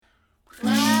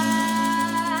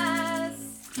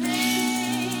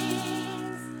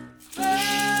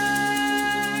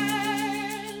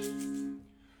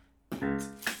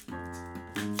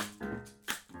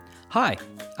Hi,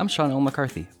 I'm Sean L.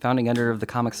 McCarthy, founding editor of The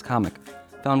Comics Comic,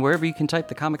 found wherever you can type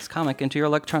The Comics Comic into your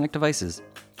electronic devices.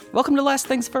 Welcome to Last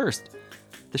Things First,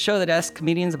 the show that asks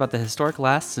comedians about the historic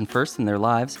lasts and firsts in their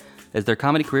lives as their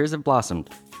comedy careers have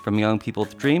blossomed, from young people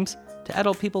with dreams to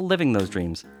adult people living those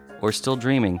dreams, or still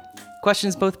dreaming.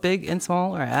 Questions both big and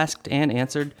small are asked and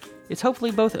answered. It's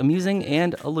hopefully both amusing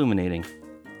and illuminating.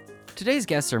 Today's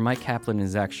guests are Mike Kaplan and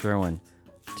Zach Sherwin.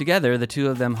 Together, the two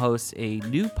of them host a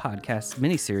new podcast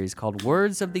miniseries called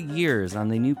Words of the Years on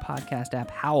the new podcast app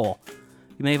Howl.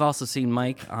 You may have also seen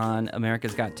Mike on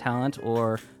America's Got Talent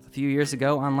or a few years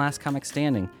ago on Last Comic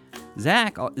Standing.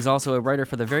 Zach is also a writer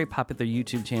for the very popular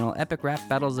YouTube channel Epic Rap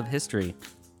Battles of History.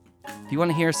 If you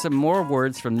want to hear some more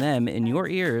words from them in your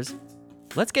ears,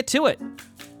 let's get to it.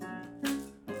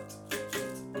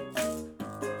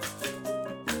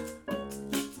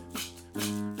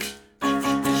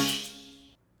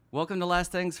 Welcome to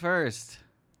Last Things First.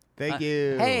 Thank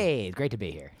you. Hey, it's great to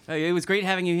be here. It was great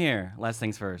having you here. Last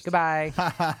Things First. Goodbye.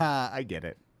 I get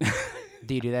it.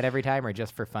 Do you do that every time or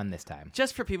just for fun this time?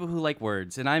 Just for people who like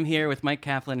words. And I'm here with Mike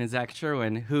Kaplan and Zach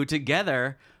Sherwin, who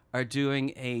together are doing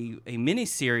a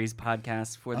mini-series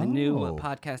podcast for the new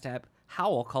podcast app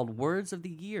Howl called Words of the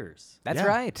Years. That's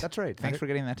right. That's right. Thanks for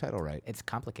getting that title right. It's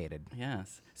complicated.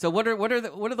 Yes. So what are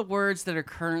the words that are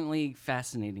currently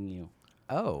fascinating you?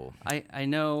 Oh. I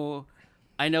know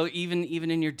even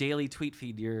in your daily tweet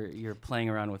feed you're playing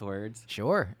around with words.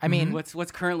 Sure. I mean,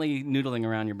 What's currently noodling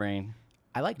around your brain?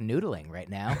 I like noodling right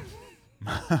now.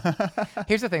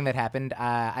 Here's the thing that happened.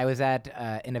 I was at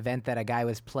an event that a guy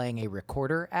was playing a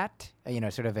recorder at,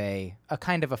 sort of a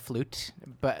kind of a flute,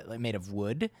 but like made of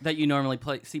wood. That you normally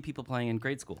see people playing in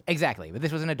grade school. Exactly. But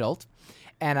this was an adult.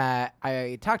 And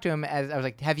I talked to him as I was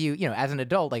like, have you, as an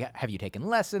adult, like, have you taken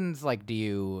lessons? Like, do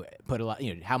you put a lot,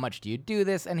 how much do you do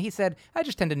this? And he said, I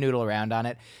just tend to noodle around on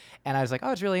it. And I was like,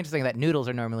 oh, it's really interesting that noodles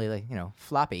are normally, like,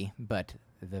 floppy, but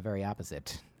the very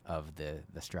opposite of the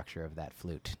structure of that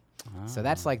flute. Oh. So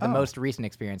that's like the most recent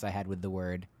experience I had with the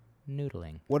word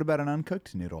noodling. What about an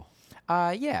uncooked noodle?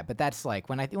 Yeah, but that's like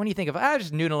when you think of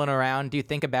just noodling around, do you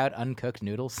think about uncooked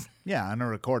noodles? Yeah, on a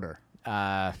recorder.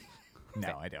 No,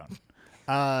 I don't.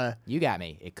 You got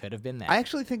me. It could have been that. I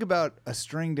actually think about a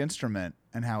stringed instrument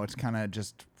and how it's kind of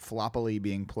just floppily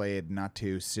being played, not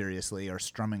too seriously or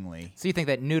strummingly. So you think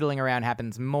that noodling around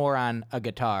happens more on a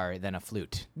guitar than a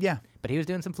flute? Yeah. But he was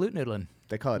doing some flute noodling.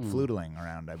 They call it fluteling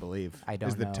around, I believe. I don't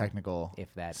is the know technical if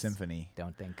that's symphony.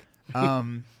 Don't think.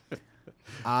 When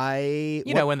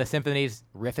the symphony's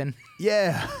riffing.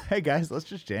 Yeah. Hey guys, let's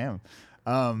just jam.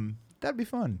 That'd be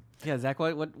fun. Yeah, Zach,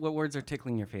 what words are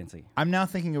tickling your fancy? I'm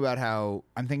thinking about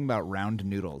round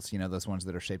noodles. Those ones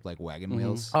that are shaped like wagon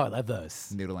wheels. Oh, I love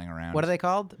those. Noodling around. What are they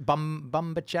called?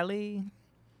 Bombacelli?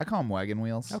 I call them wagon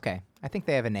wheels. Okay. I think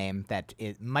they have a name that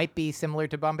it might be similar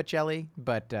to Bombacelli,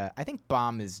 but I think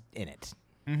bomb is in it.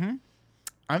 Mm-hmm.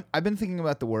 I've been thinking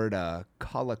about the word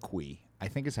colloquy. I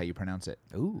think is how you pronounce it.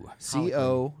 Ooh. COLLOQUY.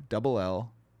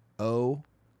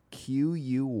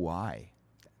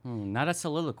 Not a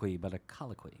soliloquy, but a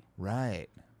colloquy. Right.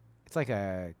 It's like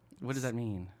a... What does that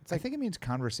mean? I think it means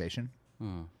conversation.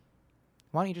 Why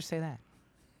don't you just say that?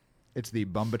 It's the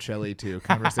Bombacelli to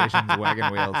conversations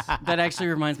wagon wheels. That actually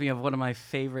reminds me of one of my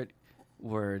favorite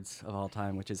words of all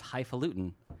time, which is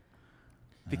highfalutin.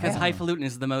 Because highfalutin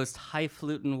is the most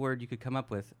highfalutin word you could come up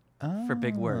with for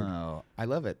big word. Oh, I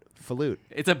love it. Falute.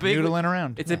 It's a big noodling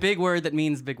around. It's a big word that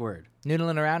means big word.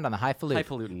 Noodling around on the highfalutin.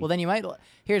 Highfalutin. Well, then you might...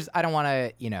 I don't want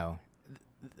to,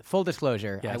 full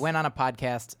disclosure, yes. I went on a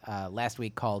podcast last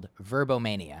week called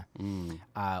Verbomania,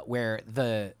 where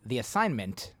the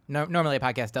assignment... normally a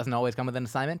podcast doesn't always come with an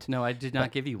assignment. No, I did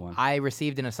not give you one. I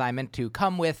received an assignment to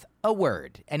come with a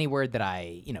word, any word that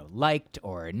I, liked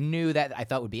or knew that I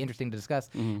thought would be interesting to discuss.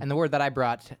 And the word that I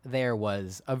brought there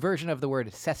was a version of the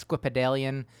word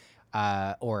sesquipedalian,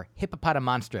 or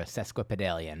hippopotamonstra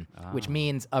sesquipedalian, which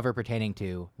means of or pertaining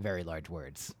to very large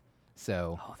words.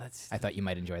 So I thought you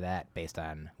might enjoy that based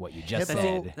on what you just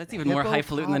said. That's even more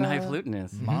highfalutin than highfalutin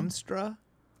is. Monstra?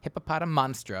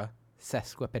 Hippopotamonstra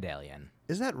sesquipedalian.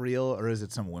 Is that real or is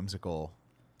it some whimsical?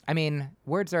 I mean,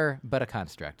 words are but a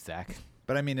construct, Zach.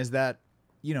 But I mean, is that,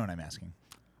 you know what I'm asking?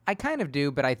 I kind of do,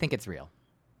 but I think it's real.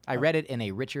 I read it in a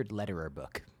Richard Lederer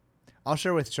book. I'll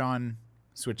share with Sean,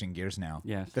 switching gears now.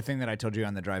 Yes. The thing that I told you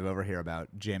on the drive over here about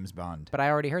James Bond. But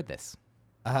I already heard this.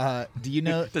 Do you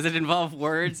know? Does it involve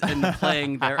words and the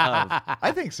playing thereof?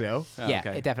 I think so. Oh, yeah,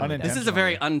 okay. it definitely does. This is a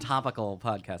very untopical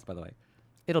podcast, by the way.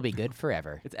 It'll be good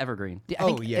forever. It's evergreen. I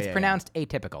think it's pronounced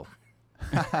atypical.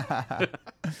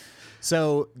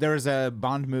 So there was a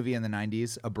Bond movie in the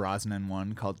 90s, a Brosnan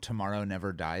one called Tomorrow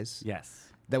Never Dies. Yes.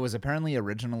 that was apparently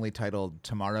originally titled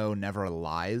Tomorrow Never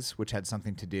Lies, which had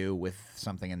something to do with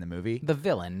something in the movie. The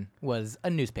villain was a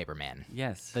newspaper man.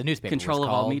 Yes. The newspaper Control was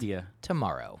of all called media.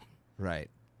 Tomorrow. Right.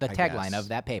 The I tagline guess. of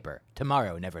that paper,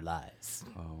 Tomorrow Never Lies.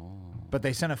 But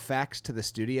they sent a fax to the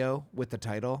studio with the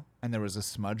title, and there was a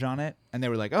smudge on it, and they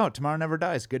were like, "Oh, Tomorrow Never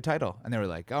Dies, good title." And they were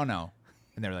like, "Oh no,"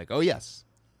 and they were like, "Oh yes,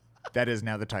 that is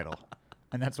now the title,"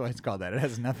 and that's why it's called that. It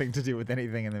has nothing to do with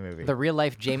anything in the movie. The real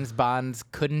life James Bonds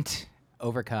couldn't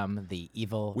overcome the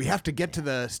evil. We have to get to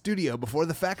the studio before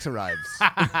the fax arrives.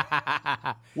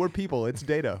 We're people. It's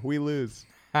data. We lose.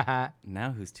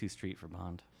 Now who's too street for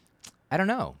Bond? I don't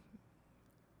know.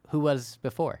 Who was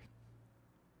before?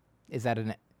 Is that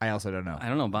an... I also don't know. I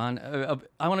don't know, Bond.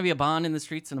 I want to be a Bond in the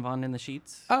streets and a Bond in the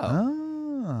sheets.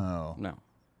 Oh. Oh. No.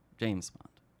 James Bond.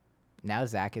 Now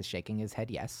Zach is shaking his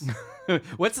head yes.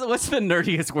 What's the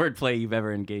nerdiest wordplay you've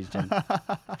ever engaged in?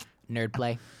 Nerd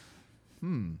play.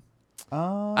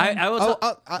 I will.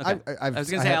 I was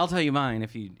gonna say I'll tell you mine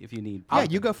if you need. Yeah,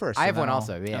 you go first. I have and one then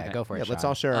also. Yeah, Okay. go for it, Yeah, let's Sean.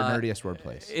 all share our nerdiest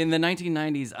wordplays. In the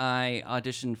 1990s, I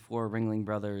auditioned for Ringling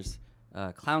Brothers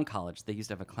Clown College. They used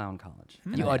to have a clown college.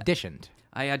 And You I- auditioned.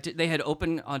 They had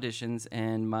open auditions,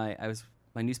 and my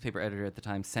newspaper editor at the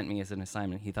time sent me as an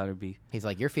assignment. He thought it would be He's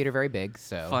like, your feet are very big,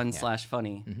 so... fun yeah. /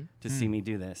 funny to see me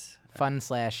do this.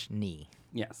 Fun/knee.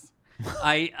 Yes,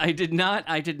 I did not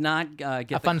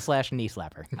get A fun/knee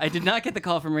slapper. I did not get the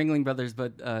call from Ringling Brothers,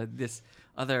 but this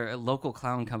other local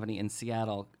clown company in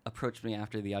Seattle approached me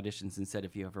after the auditions and said,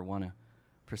 if you ever want to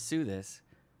pursue this,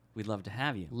 we'd love to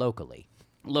have you Locally.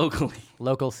 locally.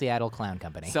 Local Seattle clown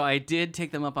company. So I did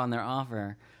take them up on their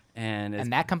offer, and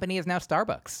that company is now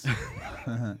Starbucks.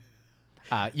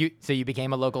 You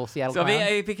became a local Seattle so clown?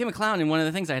 I became a clown. And one of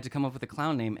the things I had to come up with a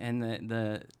clown name,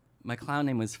 and my clown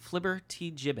name was Flibber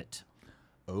T. Gibbet.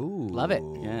 Oh, Love it.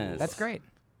 Yes, That's great.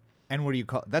 And what do you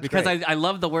call that's because great. I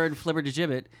love the word Flibber to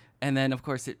Gibbet, and then of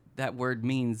course that word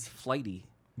means flighty.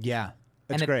 Yeah,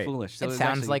 that's And it- great. Foolish. So It was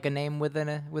sounds actually- like a name with an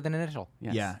initial.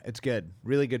 Yes. Yeah, it's good.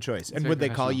 Really good choice. And very would they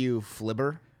call professional. you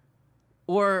Flibber?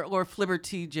 Or Flibber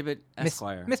T. Gibbet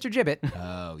Esquire. Mr. Gibbet.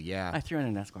 Oh, yeah. I threw in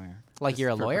an Esquire. Like Just you're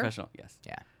a for lawyer? Professional. Yes.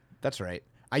 Yeah. That's right.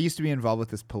 I used to be involved with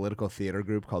this political theater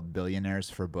group called Billionaires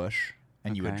for Bush,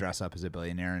 and you would Okay. dress up as a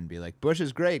billionaire and be like, "Bush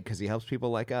is great because he helps people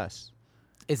like us."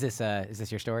 Is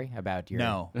this your story about your...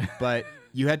 No, but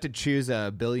you had to choose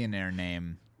a billionaire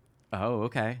name, Oh,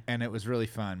 okay. and it was really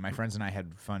fun. My friends and I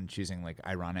had fun choosing like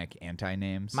ironic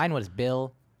anti-names. Mine was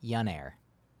Bill Yunair.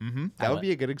 That would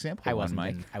be a good example. I of one, wasn't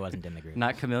Mike. I wasn't in the group.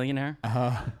 Not Chameleonaire.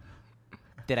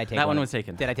 Did I take That one of- was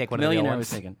taken. Did I take one of the real Millionaire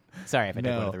ones? was taken. Sorry if I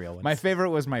took one No, of the real ones. my favorite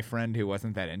was my friend who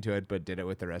wasn't that into it, but did it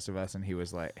with the rest of us, and he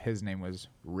was like, his name was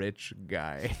Rich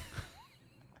Guy.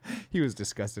 He was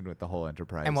disgusted with the whole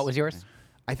enterprise. And what was yours?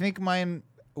 I think mine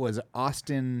was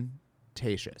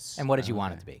ostentatious. And what did you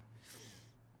want it to be?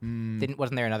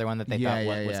 Wasn't there another one that they thought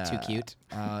was too cute?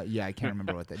 Yeah, I can't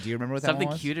remember what that. Do you remember what Something that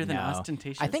one was? cuter than No.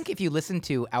 ostentatious. I think if you listen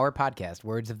to our podcast,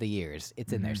 Words of the Years,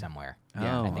 it's in there somewhere.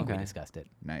 Yeah. I think we okay. discussed it.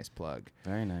 Nice plug.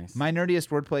 Very nice. My nerdiest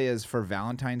wordplay is for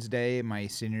Valentine's Day, my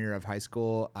senior year of high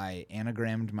school. I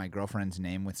anagrammed my girlfriend's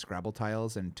name with Scrabble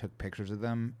tiles and took pictures of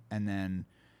them, and then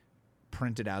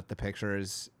printed out the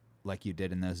pictures like you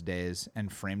did in those days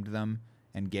and framed them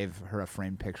and gave her a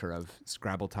framed picture of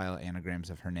Scrabble tile anagrams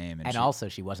of her name. And also,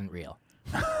 she wasn't real.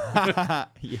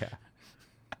 yeah.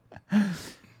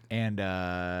 And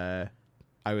I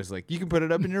was like, "You can put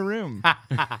it up in your room."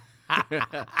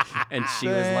 And she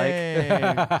was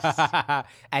like,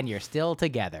 And you're still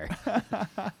together.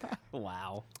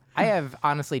 "Wow." I have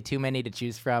honestly too many to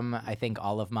choose from. I think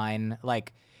all of mine.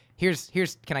 Like, here's.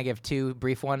 Can I give two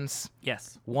brief ones?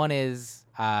 Yes. One is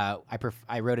I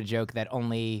wrote a joke that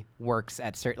only works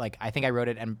at certain. Like, I think I wrote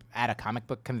it at a comic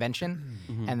book convention,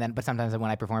 but sometimes when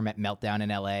I perform at Meltdown in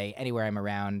LA, anywhere I'm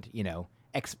around,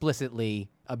 explicitly,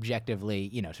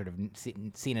 objectively, sort of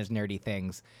seen as nerdy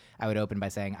things, I would open by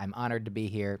saying, "I'm honored to be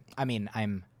here. I mean,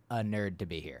 I'm a nerd to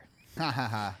be here."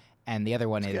 And the other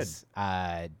one is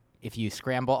if you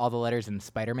scramble all the letters in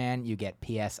Spider-Man, you get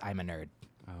 "P.S. I'm a nerd."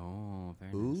 Oh,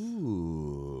 very nice.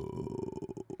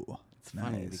 Ooh. It's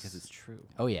funny because it's true.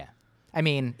 Oh yeah, I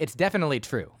mean, it's definitely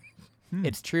true.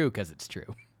 It's true because it's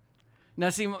true. Now,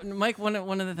 see, Mike, one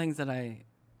of the things that I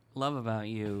love about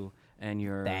you and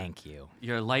your Thank you.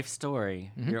 your life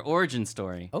story, your origin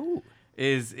story, Oh.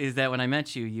 is that when I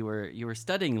met you, you were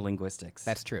studying linguistics.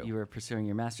 That's true. You were pursuing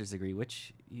your master's degree,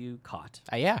 which you caught.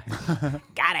 Yeah.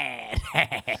 Got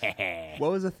it.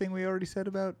 What was the thing we already said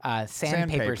about?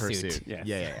 Sandpaper suit. Yes.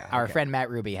 Yeah. Our Okay. friend Matt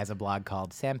Ruby has a blog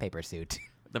called Sandpaper Suit.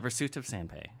 The Pursuit of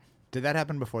Sandpay. Did that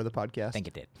happen before the podcast? I think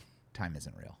it did. Time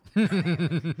isn't real.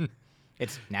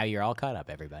 It's now you're all caught up,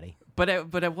 everybody. But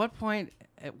at what point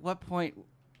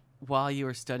while you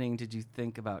were studying did you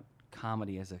think about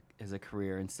comedy as a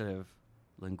career instead of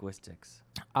linguistics?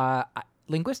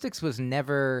 Linguistics was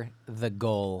never the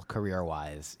goal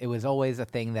career-wise. It was always a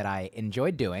thing that I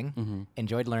enjoyed doing,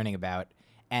 enjoyed learning about,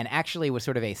 and actually was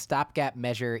sort of a stopgap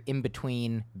measure in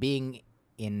between being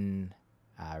in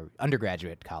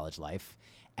undergraduate college life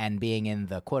and being in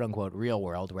the quote-unquote real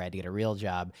world where I had to get a real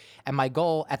job. And my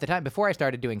goal at the time, before I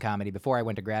started doing comedy, before I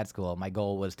went to grad school, my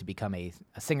goal was to become a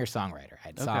singer-songwriter. I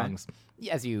had songs.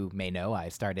 As you may know, I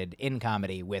started in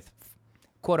comedy with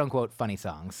quote-unquote funny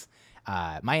songs.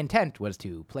 My intent was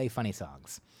to play funny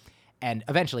songs. And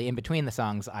eventually, in between the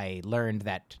songs, I learned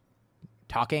that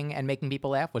talking and making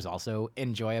people laugh was also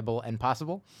enjoyable and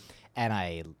possible. And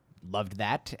I loved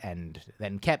that, and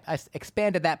then I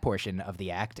expanded that portion of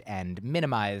the act and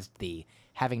minimized the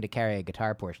having to carry a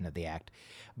guitar portion of the act.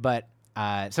 But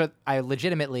so I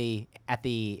legitimately,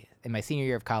 in my senior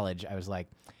year of college, I was like,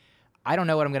 I don't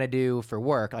know what I'm going to do for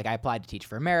work. Like, I applied to Teach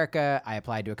for America. I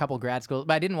applied to a couple grad schools,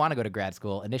 but I didn't want to go to grad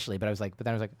school initially. But then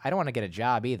I was like, I don't want to get a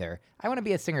job either. I want to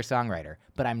be a singer-songwriter,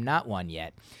 but I'm not one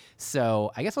yet.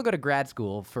 So I guess I'll go to grad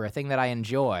school for a thing that I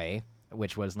enjoy,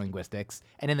 which was linguistics.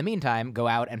 And in the meantime, go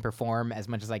out and perform as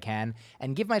much as I can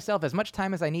and give myself as much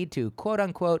time as I need to, quote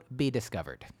unquote, be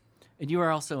discovered. And you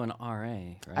are also an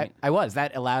RA, right? I was.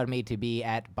 That allowed me to be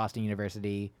at Boston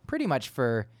University pretty much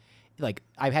for, like,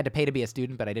 I had to pay to be a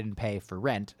student, but I didn't pay for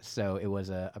rent, so it was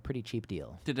a pretty cheap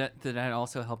deal. Did that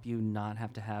also help you not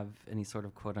have to have any sort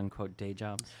of quote-unquote day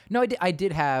jobs? No, I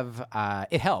did have,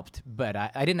 it helped, but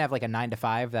I didn't have like a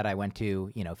 9-to-5 that I went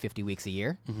to, 50 weeks a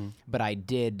year. But I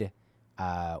did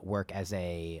work as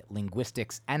a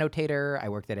linguistics annotator. I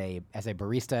worked as a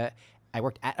barista. I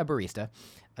worked at a barista.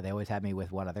 They always had me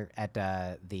with one other at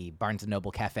the Barnes &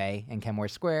 Noble Cafe in Kenmore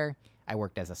Square. I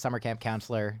worked as a summer camp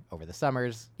counselor over the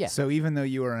summers. Yeah. So even though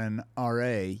you were an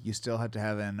RA, you still had to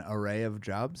have an array of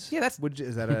jobs? Yeah,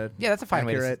 is that a yeah, that's a fine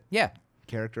way to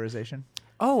characterization?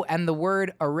 Oh, and the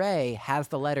word array has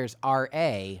the letters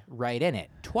R-A right in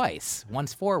it, twice.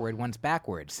 Once forward, once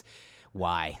backwards.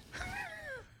 Why?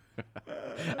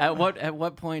 At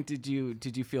what point did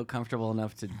you feel comfortable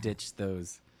enough to ditch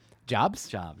those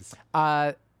jobs?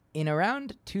 In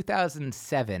around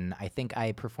 2007, I think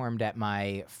I performed at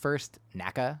my first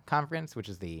NACA conference, which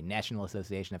is the National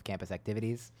Association of Campus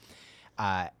Activities.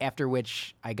 After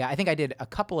which I think I did a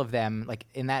couple of them, like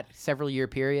in that several year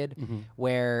period,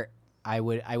 where I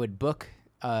would book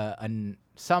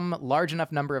some large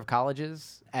enough number of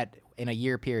colleges in a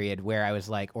year period where I was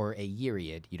like, or a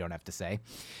yeariad, you don't have to say,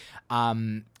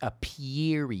 a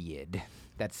period.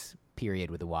 That's period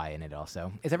with a Y in it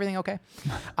also. Is everything okay?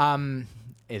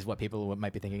 Is what people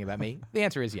might be thinking about me. The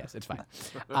answer is yes, it's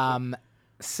fine.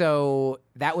 So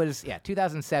that was,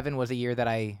 2007 was a year that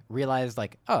I realized,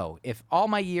 like, oh, if all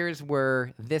my years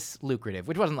were this lucrative,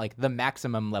 which wasn't like the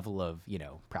maximum level of,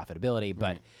 profitability,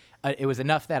 but it was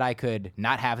enough that I could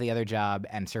not have the other job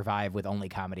and survive with only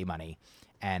comedy money.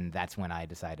 And that's when I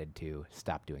decided to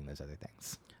stop doing those other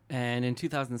things. And in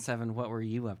 2007, what were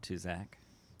you up to, Zach?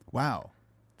 Wow.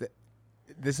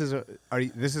 This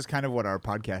is kind of what our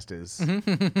podcast is.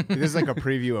 This is like a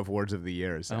preview of Words of the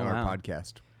Years, our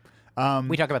podcast.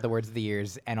 We talk about the words of the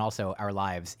years and also our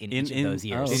lives in each of those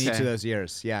years. Oh, okay. In each of those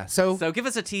years, yeah. So give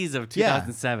us a tease of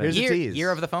 2007. Here's a tease.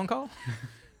 Year of the phone call?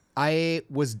 I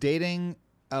was dating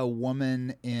a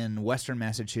woman in Western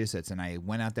Massachusetts, and I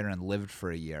went out there and lived for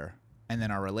a year. And then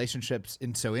our relationships,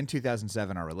 in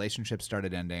 2007, our relationship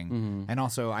started ending. And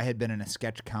also, I had been in a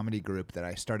sketch comedy group that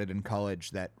I started in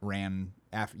college that ran,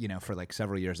 for like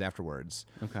several years afterwards.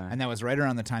 Okay. And that was right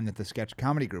around the time that the sketch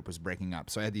comedy group was breaking up.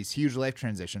 So I had these huge life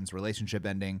transitions: relationship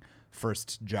ending,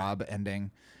 first job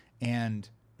ending, and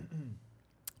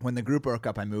when the group broke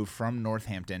up, I moved from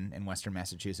Northampton in Western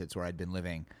Massachusetts, where I'd been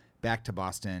living, back to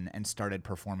Boston and started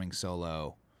performing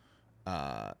solo,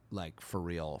 like for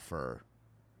real for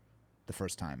the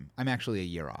first time. I'm actually a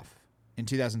year off. In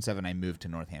 2007, I moved to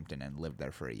Northampton and lived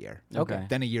there for a year. Okay.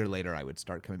 Then a year later, I would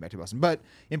start coming back to Boston. But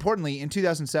importantly, in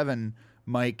 2007,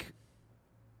 Mike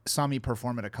saw me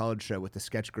perform at a college show with the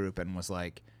sketch group and was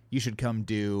like, you should come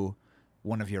do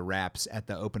one of your raps at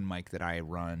the open mic that I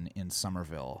run in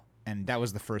Somerville. And that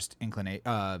was the first inkling,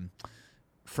 I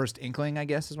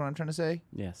guess is what I'm trying to say.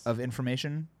 Yes. Of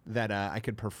information that I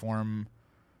could perform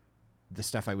the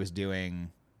stuff I was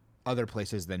doing other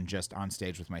places than just on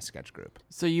stage with my sketch group.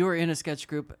 So you were in a sketch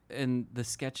group, and the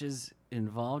sketches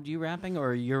involved you rapping,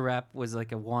 or your rap was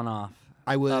like a one-off?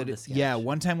 I would, yeah.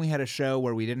 One time we had a show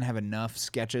where we didn't have enough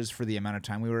sketches for the amount of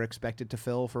time we were expected to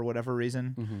fill for whatever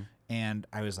reason. And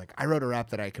I was like, I wrote a rap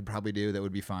that I could probably do that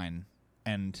would be fine.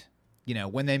 And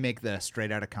when they make the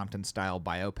Straight Outta Compton style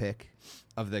biopic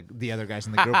of the other guys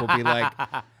in the group, will be like,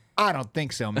 I don't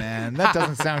think so, man. That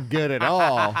doesn't sound good at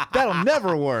all. That'll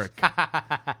never work.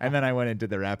 And then I went and did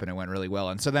the rap, and it went really well.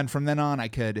 And so then from then on,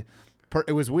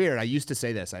 it was weird. I used to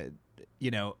say this. I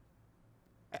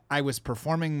was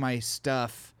performing my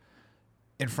stuff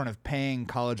in front of paying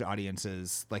college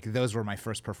audiences. Like, those were my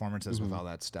first performances with all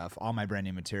that stuff. All my brand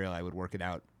new material, I would work it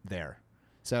out there.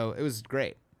 So it was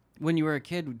great. When you were a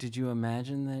kid, did you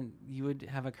imagine that you would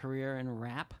have a career in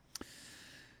rap?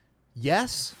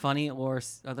 Yes. Funny or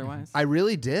otherwise? I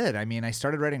really did. I mean, I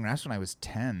started writing raps when I was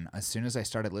 10. As soon as I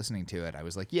started listening to it, I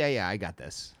was like, yeah, I got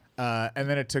this. And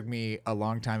then it took me a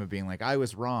long time of being like, I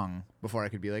was wrong, before I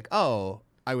could be like, oh,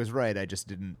 I was right. I just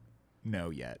didn't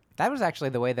know yet. That was actually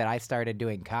the way that I started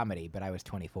doing comedy, but I was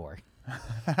 24.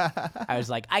 I was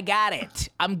like, I got it.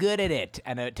 I'm good at it.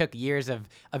 And it took years of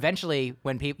eventually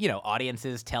when people,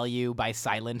 audiences tell you by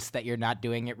silence that you're not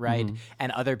doing it right.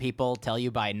 And other people tell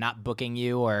you by not booking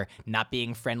you or not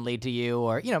being friendly to you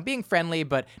or, being friendly,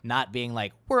 but not being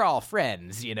like, we're all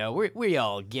friends, we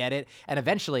all get it. And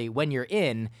eventually when you're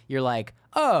in, you're like,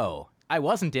 oh, I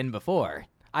wasn't in before.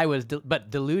 But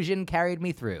delusion carried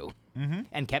me through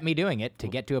and kept me doing it to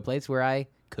get to a place where I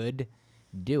could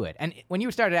do it. And when you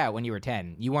started out when you were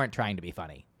 10, you weren't trying to be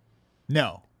funny.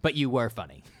 No. But you were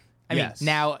funny. I mean,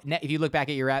 now, if you look back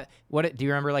at your rap, do you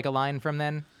remember like a line from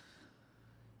then?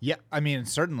 Yeah, I mean,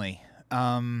 certainly.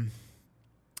 The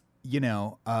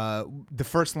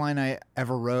first line I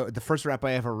ever wrote, the first rap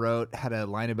I ever wrote had a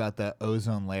line about the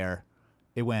ozone layer.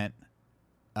 It went,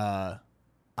 I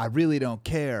really don't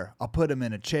care. I'll put him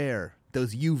in a chair.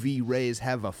 Those UV rays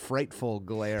have a frightful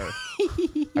glare.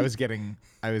 I was getting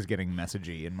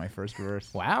messagey in my first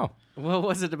verse. Wow. What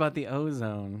was it about the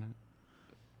ozone?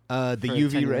 The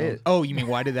UV rays. Oh, you mean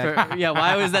why did that?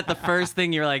 Why was that the first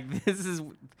thing you're like, this is...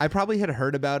 I probably had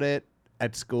heard about it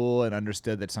at school and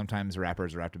understood that sometimes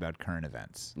rappers rapped about current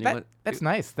events. That's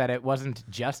nice that it wasn't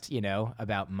just,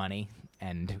 about money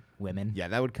and women. Yeah,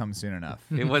 that would come soon enough.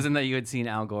 It wasn't that you had seen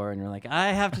Al Gore and you're like,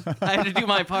 I have to do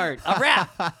my part. A rap.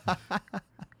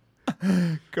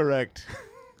 Correct.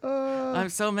 I'm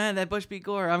so mad that Bush beat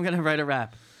Gore. I'm gonna write a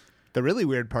rap. The really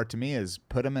weird part to me is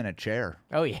put him in a chair.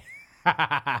 Oh yeah.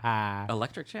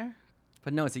 Electric chair?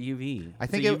 But no, it's a UV. I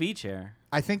think it's a UV chair.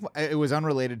 I think it was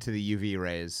unrelated to the UV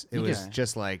rays. It was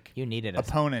just like, you needed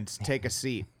opponents, take a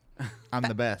seat. I'm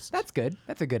the best. That's good.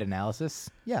 That's a good analysis.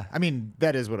 Yeah, I mean,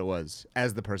 that is what it was.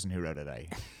 As the person who wrote it, I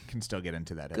can still get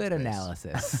into that. Good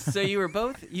analysis. So you were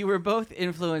both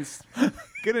influenced.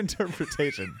 Good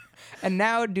interpretation. And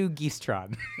now do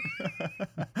Geestron.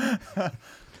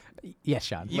 Yes,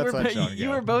 Sean.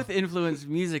 You were both influenced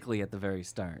musically at the very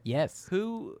start. Yes.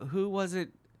 Who was it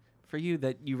for you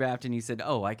that you rapped and you said,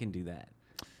 "Oh, I can do that"?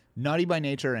 Naughty by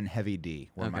Nature and Heavy D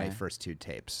were my first two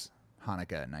tapes.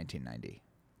 Hanukkah 1990.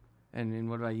 And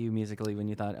what about you musically when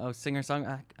you thought, "Oh, singer-song,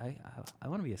 I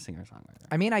want to be a singer-songwriter"?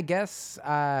 I mean, I guess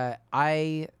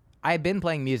I've been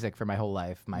playing music for my whole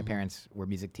life. My parents were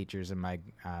music teachers, and my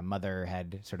mother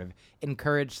had sort of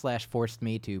encouraged/forced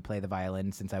me to play the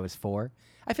violin since I was 4.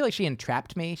 I feel like she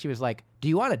entrapped me. She was like, "Do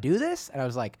you want to do this?" And I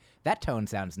was like, "That tone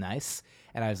sounds nice."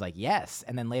 And I was like, "Yes."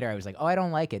 And then later I was like, "Oh, I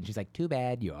don't like it." And she's like, "Too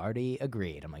bad, you already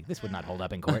agreed." I'm like, "This would not hold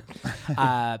up in court."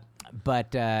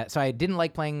 So I didn't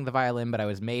like playing the violin, but I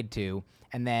was made to.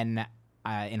 And then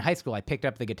in high school, I picked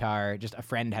up the guitar. Just a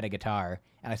friend had a guitar,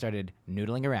 and I started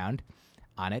noodling around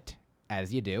on it,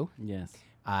 as you do. Yes.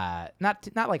 Not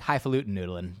like highfalutin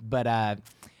noodling, but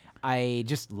I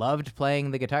just loved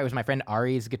playing the guitar. It was my friend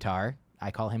Ari's guitar. I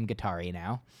call him Guitari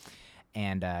now,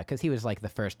 and because he was like the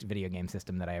first video game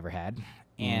system that I ever had,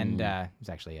 and it was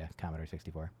actually a Commodore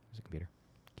 64. It was a computer.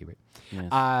 Keyboard.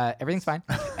 Yes. Everything's fine.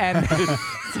 And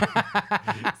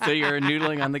so you're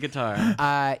noodling on the guitar.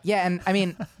 Yeah, and I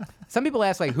mean, some people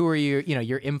ask like, who are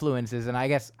your influences? And I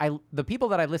guess the people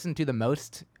that I listened to the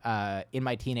most in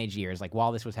my teenage years, like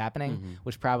while this was happening,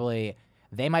 was probably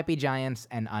They Might Be Giants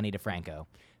and Ani DeFranco.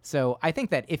 So I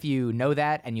think that if you know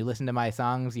that and you listen to my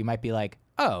songs, you might be like,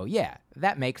 oh yeah,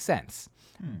 that makes sense.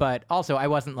 But also I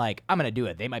wasn't like, I'm going to do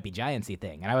it. They Might Be Giantsy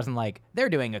thing. And I wasn't like, they're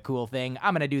doing a cool thing.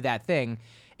 I'm going to do that thing.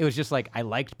 It was just like, I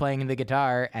liked playing the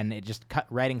guitar and it just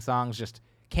writing songs just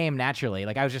came naturally.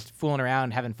 Like I was just fooling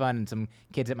around, having fun. And some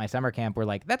kids at my summer camp were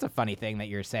like, that's a funny thing that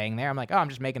you're saying there. I'm like, oh, I'm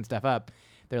just making stuff up.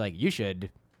 They're like, you should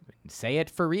say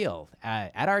it for real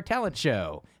at our talent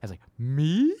show. I was like,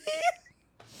 me?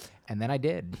 And then I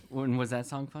did. When was that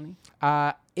song funny?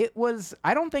 It was,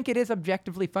 I don't think it is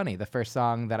objectively funny. The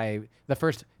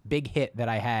first big hit that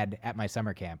I had at my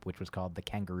summer camp, which was called the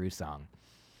Kangaroo Song.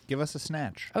 Give us a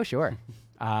snatch. Oh, sure.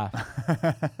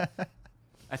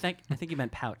 I think you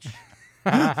meant pouch.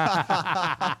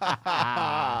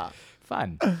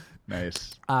 Fun.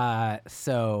 Nice.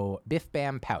 So Biff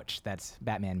Bam Pouch. That's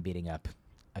Batman beating up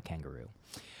a kangaroo.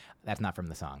 That's not from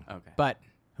the song. Okay. But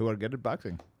Who are good at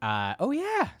boxing? oh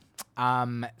yeah.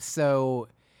 So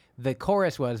the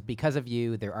chorus was, because of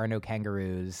you, there are no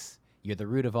kangaroos. You're the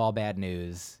root of all bad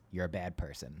news. You're a bad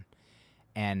person.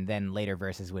 And then later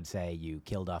verses would say, you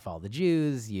killed off all the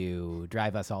Jews. You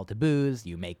drive us all to booze.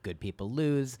 You make good people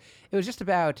lose. It was just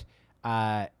about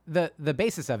the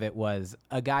basis of it was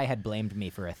a guy had blamed me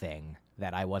for a thing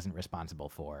that I wasn't responsible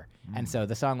for. And so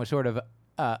the song was sort of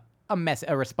a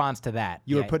response to that.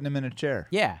 You were putting him in a chair.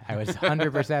 Yeah, I was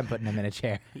 100% putting him in a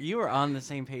chair. You were on the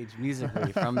same page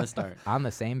musically from the start. On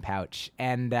the same pouch.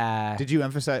 And Did you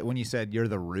emphasize, when you said you're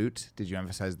the root, did you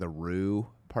emphasize the roo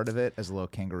part of it as a little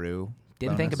kangaroo?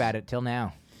 didn't think bonus? about it till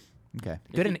now. Okay.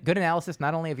 Good analysis,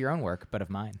 not only of your own work, but of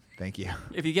mine. Thank you.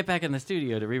 If you get back in the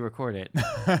studio to re-record it,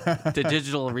 the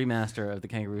digital remaster of the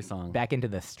Kangaroo song. Back into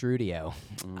the studio.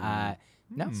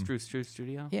 No. Stru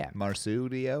Studio? Yeah.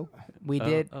 Marsudio? We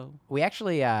did. oh. We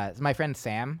actually, my friend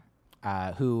Sam,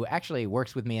 who actually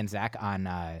works with me and Zach on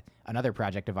another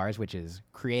project of ours, which is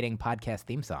creating podcast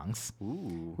theme songs.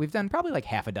 Ooh. We've done probably like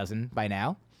half a dozen by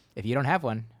now. If you don't have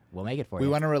one, we'll make it for We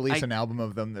you. want to release an album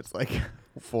of them that's like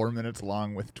 4 minutes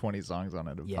long with 20 songs on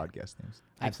it of podcast themes.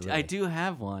 Absolutely. I do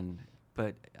have one,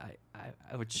 but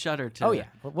I would shudder to. Oh, yeah.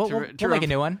 We'll make a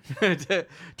new one.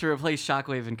 to replace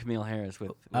Shockwave and Camille Harris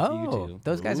with you two.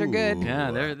 Those guys are good.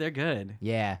 Yeah, they're good.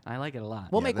 Yeah. I like it a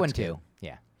lot. We'll make one that's too.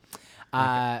 Yeah.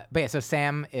 But yeah, so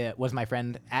Sam was my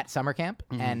friend at summer camp,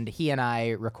 and he and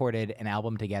I recorded an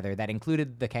album together that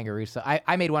included the Kangaroo song.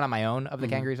 I made one on my own of the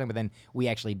Kangaroo song, but then we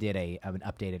actually did an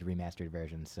updated, remastered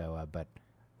version. So, but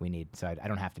I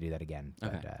don't have to do that again.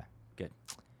 But, Okay. Good.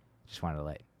 Just wanted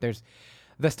to there's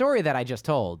the story that I just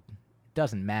told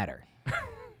doesn't matter.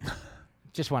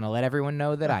 Just want to let everyone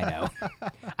know that I know.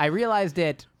 I realized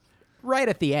it right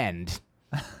at the end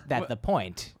that the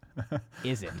point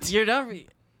isn't. You're not.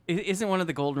 Isn't one of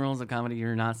the golden rules of comedy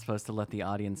you're not supposed to let the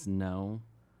audience know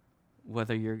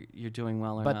whether you're doing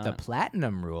well or But not? the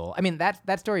platinum rule, I mean,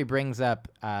 that story brings up,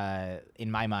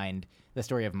 in my mind, the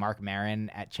story of Mark Maron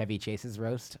at Chevy Chase's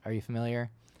roast. Are you familiar?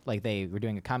 Like, they were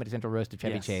doing a Comedy Central roast of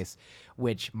Chevy Yes. Chase,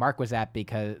 which Mark was at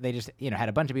because they just, had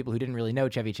a bunch of people who didn't really know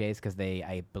Chevy Chase because they,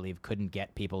 I believe, couldn't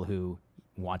get people who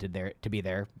wanted to be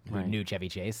there who Right. knew Chevy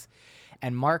Chase.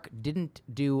 And Mark didn't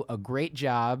do a great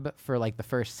job for like the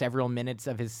first several minutes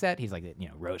of his set. He's like,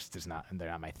 roasts they're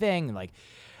not my thing.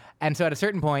 And so at a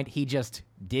certain point, he just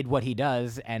did what he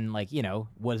does and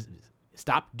was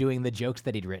stopped doing the jokes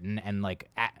that he'd written and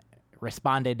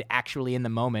responded actually in the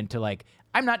moment to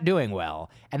I'm not doing well.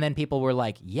 And then people were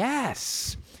like,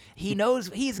 yes, he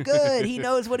knows he's good. He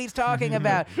knows what he's talking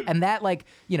about. And that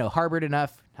harbored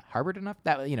enough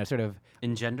that, sort of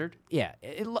engendered. yeah,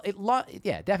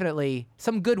 yeah, definitely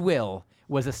some goodwill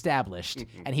was established,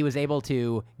 and he was able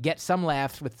to get some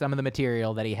laughs with some of the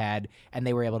material that he had, and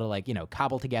they were able to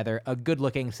cobble together a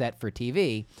good-looking set for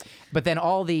TV. But then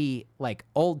all the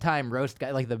old-time roast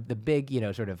guys, the big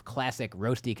sort of classic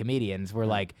roasty comedians were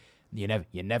like, you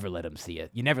never let him see it.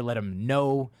 You never let him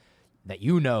know that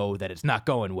it's not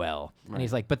going well. Right. And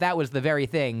he's like, but that was the very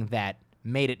thing that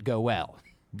made it go well.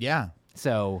 Yeah.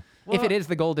 So if it is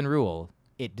the golden rule,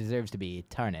 it deserves to be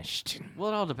tarnished. Well,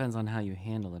 it all depends on how you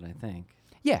handle it, I think.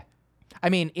 Yeah. I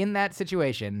mean, in that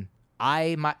situation,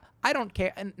 I don't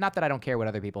care. And not that I don't care what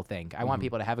other people think. I want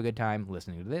people to have a good time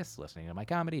listening to this, listening to my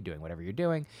comedy, doing whatever you're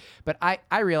doing. But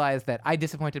I realized that I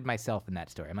disappointed myself in that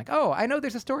story. I'm like, oh, I know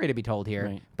there's a story to be told here,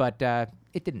 Right. but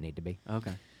it didn't need to be.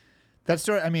 Okay. That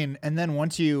story, I mean, and then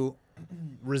once you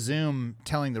resume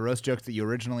telling the roast jokes that you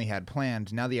originally had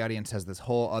planned, now the audience has this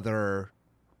whole other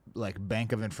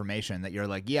bank of information that you're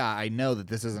like, yeah, I know that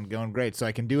this isn't going great, so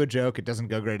I can do a joke, it doesn't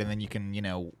go great, and then you can,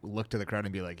 look to the crowd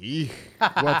and be like, eek,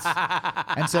 what's...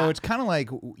 And so it's kind of like,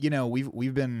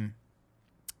 we've been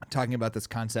talking about this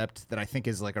concept that I think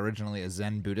is originally a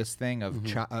Zen Buddhist thing of,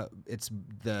 it's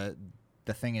the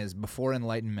thing is before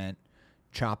enlightenment,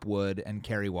 chop wood and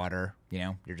carry water,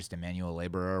 you're just a manual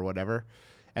laborer or whatever.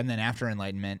 And then after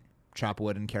enlightenment, chop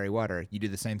wood and carry water. You do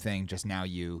the same thing, just now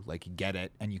you get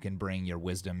it and you can bring your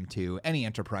wisdom to any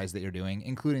enterprise that you're doing,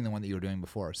 including the one that you were doing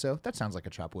before. So that sounds like a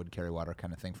chop wood, carry water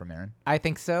kind of thing from Aaron. I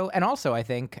think so. And also I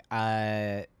think,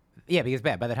 because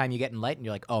by the time you get enlightened,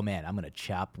 you're like, oh man, I'm going to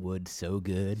chop wood so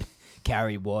good.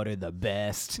 Carry water the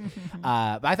best.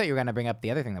 But I thought you were going to bring up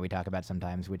the other thing that we talk about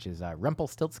sometimes, which is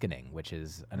Rumpelstiltskinning, which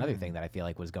is another thing that I feel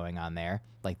like was going on there.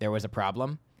 There was a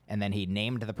problem, and then he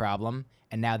named the problem,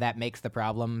 and now that makes the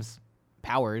problem's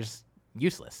powers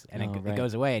useless, and it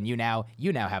goes away, and you now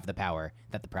have the power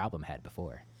that the problem had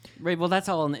before. Right. Well, that's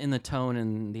all in the tone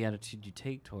and the attitude you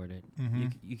take toward it. Mm-hmm.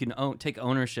 You can take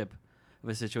ownership of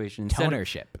a situation.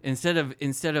 Ownership. Instead of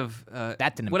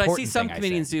that's an what I see important some thing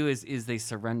comedians do is they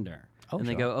surrender and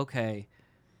they sure. go, okay,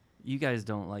 you guys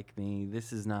don't like me.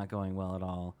 This is not going well at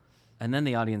all, and then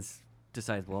the audience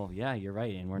decides, well, yeah, you're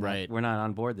right, and we're not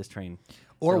on board this train.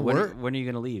 Or so when are you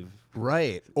going to leave?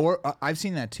 Right. Or I've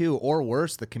seen that too. Or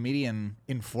worse, the comedian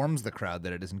informs the crowd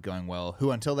that it isn't going well, who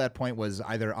until that point was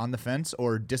either on the fence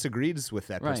or disagrees with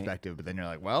that perspective. But then you're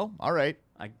like, well, all right.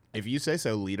 If you say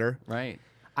so, leader. Right.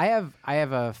 I have I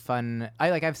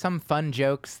have some fun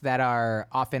jokes that are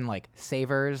often like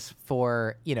savers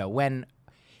for, when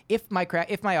if my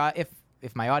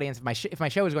audience, if my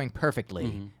show is going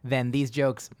perfectly, then these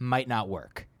jokes might not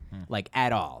work. Like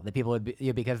at all. The people would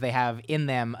be, because they have in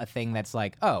them a thing that's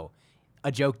like, oh, a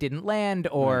joke didn't land,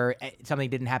 or something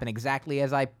didn't happen exactly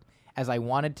as I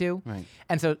wanted to. Right.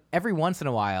 And so every once in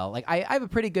a while, like I have a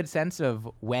pretty good sense of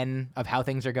how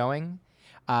things are going.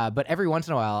 But every once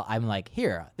in a while, I'm like,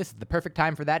 here, this is the perfect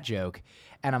time for that joke.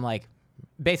 And I'm like,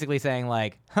 basically saying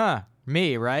like,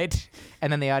 me, right? And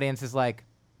then the audience is like,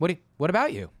 what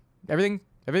about you?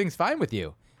 Everything's fine with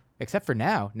you, except for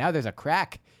now. Now there's a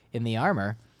crack in the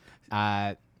armor.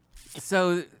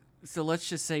 So let's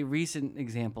just say recent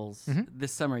examples.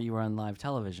 This summer you were on live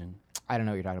television. I don't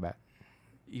know what you're talking about.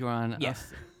 You were on.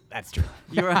 Yes, that's true.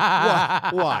 You were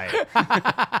Why?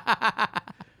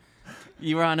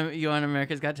 you were on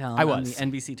America's Got Talent. I was. On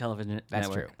the NBC television That's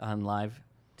network true. on live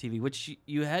TV, which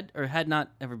you had or had not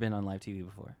ever been on live TV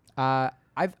before.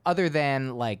 I've other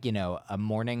than like a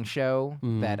morning show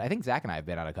that I think Zach and I have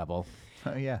been on a couple.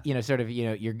 Oh, yeah. Sort of,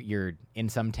 you're in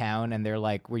some town and they're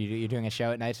like, you're doing a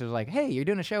show at night. So it's like, hey, you're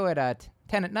doing a show at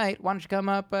 10 at night. Why don't you come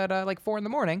up at like 4 in the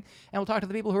morning and we'll talk to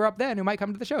the people who are up then who might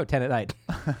come to the show at 10 at night.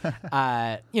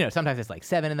 Sometimes it's like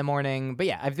 7 in the morning. But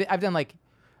yeah, I've done like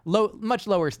much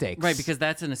lower stakes. Right, because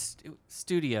that's in a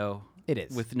studio. It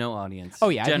is. With no audience. Oh,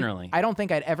 yeah. Generally. I don't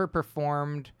think I'd ever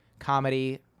performed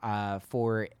comedy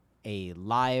for a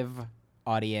live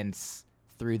audience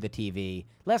through the TV.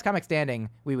 Last Comic Standing,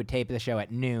 we would tape the show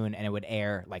at noon and it would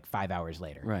air like 5 hours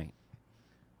later. Right.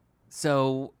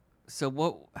 So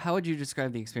how would you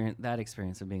describe that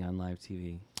experience of being on live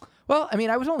TV? Well, I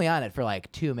mean, I was only on it for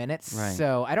like 2 minutes. Right.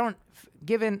 So I don't,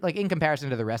 given like in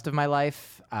comparison to the rest of my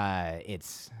life,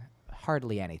 it's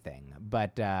hardly anything.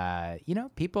 But, a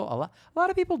lot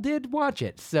of people did watch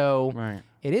it. So Right.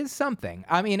 It is something.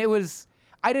 I mean,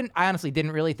 I honestly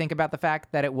didn't really think about the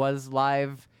fact that it was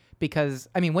live. Because,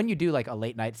 I mean, when you do like a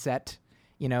late night set,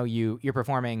 you're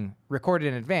performing recorded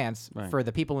in advance for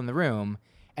the people in the room,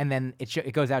 and then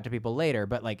it goes out to people later.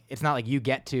 But like, it's not like you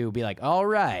get to be like, all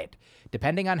right,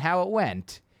 depending on how it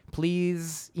went,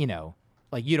 please,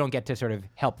 like you don't get to sort of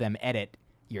help them edit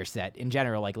your set. In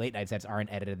general, like late night sets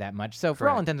aren't edited that much. So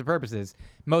for all intents and purposes,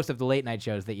 most of the late night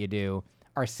shows that you do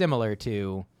are similar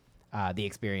to the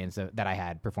experience that I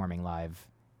had performing live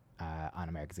on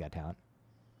America's Got Talent.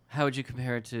 How would you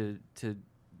compare it to the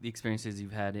experiences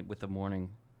you've had with the morning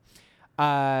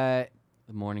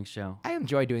show? I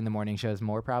enjoy doing the morning shows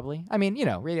more, probably. I mean,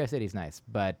 Radio City's nice,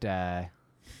 but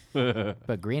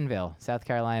Greenville, South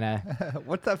Carolina.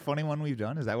 What's that funny one we've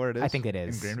done? Is that where it is? I think it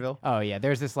is. In Greenville? Oh, yeah.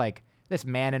 There's this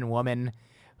man and woman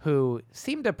who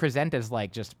seem to present as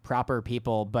like just proper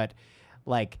people, but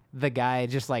like the guy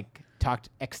just like talked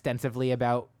extensensively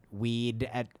about weed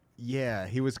at. Yeah,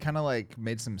 he was kind of like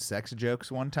made some sex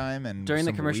jokes one time and during the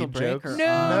some commercial weed break. Jokes.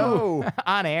 No,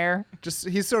 on air. Just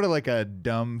he's sort of like a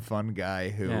dumb, fun guy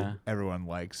who Yeah. everyone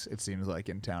likes. It seems like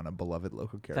in town, a beloved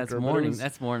local character.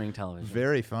 That's morning television.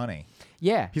 Very funny.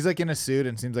 Yeah, He's like in a suit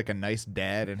and seems like a nice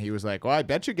dad. And he was like, "Well, I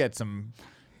bet you get some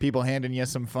people handing you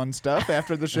some fun stuff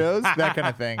after the shows, that kind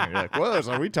of thing." And you're like, "Whoa,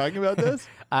 are we talking about this?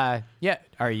 yeah.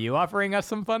 Are you offering us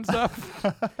some fun stuff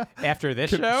after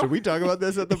this show? Should we talk about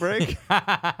this at the break?"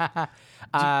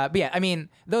 But yeah, I mean,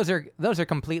 those are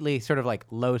completely sort of like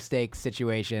low stakes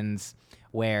situations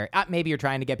where maybe you're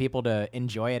trying to get people to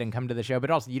enjoy it and come to the show, but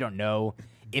also you don't know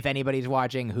if anybody's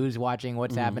watching, who's watching,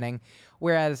 what's happening.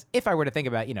 Whereas if I were to think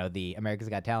about, the America's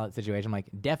Got Talent situation, like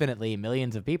definitely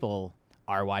millions of people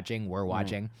are watching, we're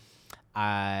watching.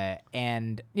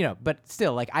 And, but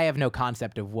still, like I have no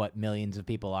concept of what millions of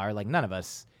people are. Like none of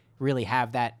us really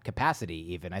have that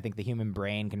capacity even. I think the human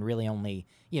brain can really only,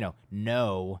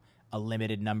 know a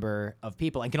limited number of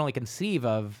people and can only conceive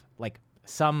of like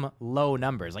some low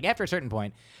numbers. Like after a certain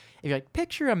point, if you're like,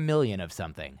 picture 1 million of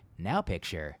something, now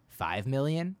picture 5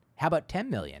 million. How about 10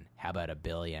 million? How about 1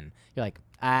 billion? You're like,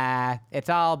 it's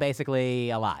all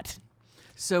basically a lot.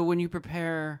 So when you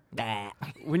prepare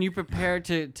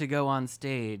to go on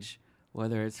stage,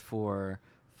 whether it's for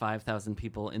 5,000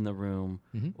 people in the room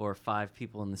or 5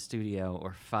 people in the studio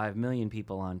or 5 million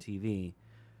people on TV,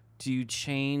 do you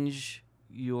change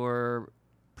your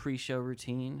pre-show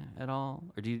routine at all,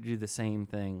 or do you do the same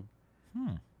thing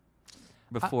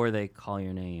before they call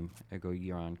your name or go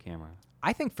you're on camera?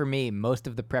 I think for me, most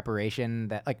of the preparation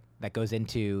that goes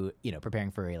into preparing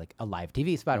for a live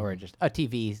TV spot or just a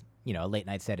TV, a late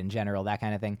night set in general, that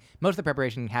kind of thing. Most of the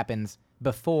preparation happens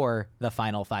before the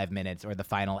final 5 minutes or the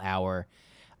final hour.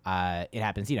 It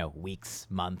happens, weeks,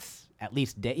 months, at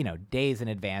least days in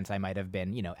advance. I might have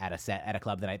been at a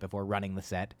club the night before running the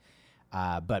set,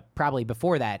 but probably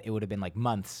before that it would have been like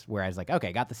months where I was like,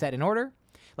 okay, got the set in order.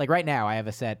 Like right now, I have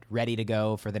a set ready to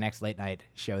go for the next late night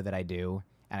show that I do.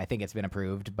 And I think it's been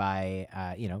approved by,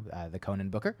 the Conan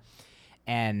Booker.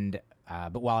 And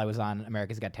but while I was on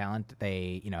America's Got Talent,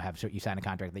 they, you sign a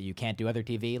contract that you can't do other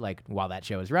TV like while that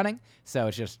show is running. So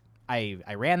it's just I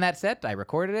ran that set, I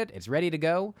recorded it, it's ready to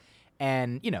go,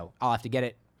 and I'll have to get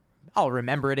it. I'll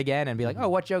remember it again and be like, oh,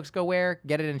 what jokes go where?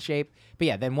 Get it in shape. But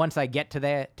yeah, then once I get to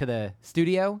the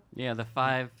studio, the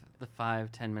 5-10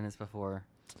 minutes before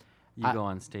you go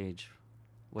on stage,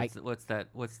 what's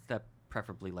that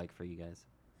preferably like for you guys?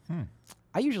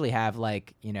 I usually have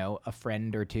a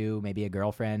friend or two, maybe a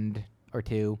girlfriend or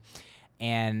two,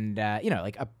 and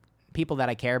people that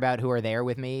I care about who are there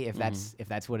with me. If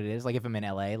that's what it is. Like if I'm in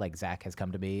LA, like Zach has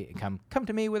come to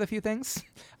me with a few things,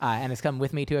 and has come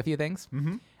with me to a few things.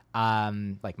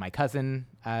 Like my cousin,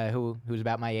 who's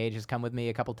about my age, has come with me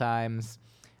a couple times.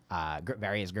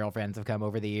 Various girlfriends have come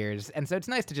over the years, and so it's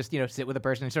nice to just sit with a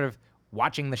person and sort of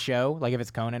watching the show, like if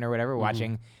it's Conan or whatever,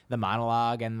 watching the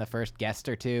monologue and the first guest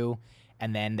or two,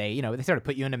 and then they sort of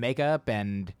put you into makeup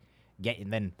and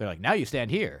then they're like, now you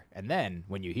stand here, and then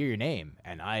when you hear your name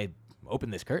and I open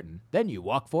this curtain, then you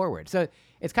walk forward. So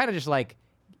it's kind of just like,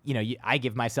 I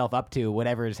give myself up to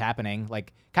whatever is happening,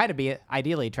 like kind of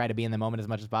ideally try to be in the moment as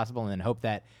much as possible, and then hope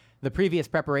that the previous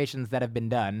preparations that have been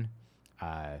done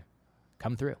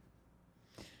come through.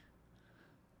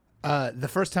 The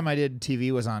first time I did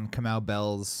TV was on Kamau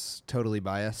Bell's Totally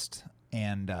Biased,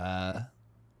 and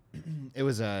it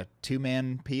was a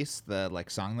 2-man piece, the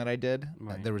song that I did.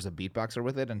 Right. There was a beatboxer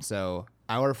with it, and so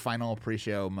our final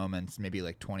pre-show moments, maybe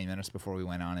 20 minutes before we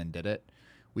went on and did it,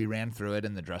 we ran through it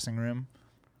in the dressing room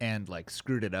and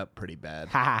screwed it up pretty bad.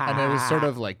 And it was sort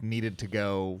of needed to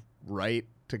go right.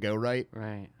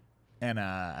 Right. And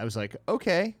I was like,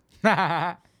 okay.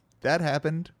 That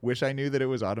happened. Wish I knew that it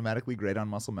was automatically great on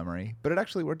muscle memory, but it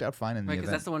actually worked out fine in the event.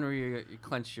 Because that's the one where you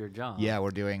clench your jaw. Yeah, we're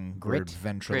doing Grit.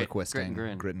 ventriloquisting.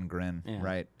 Grit and grin. Yeah. Yeah.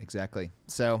 Right, exactly.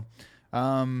 So,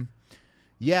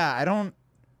 yeah, I don't...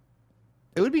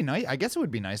 It would be nice. I guess it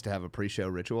would be nice to have a pre-show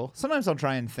ritual. Sometimes I'll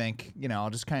try and think, I'll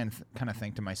just kind of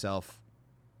think to myself,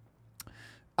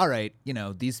 all right,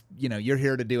 these, you're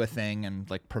here to do a thing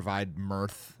and provide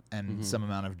mirth and some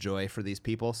amount of joy for these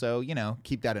people. So,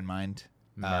 keep that in mind.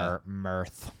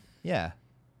 Mirth. Yeah.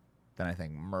 Then I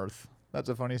think mirth. That's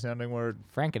a funny sounding word.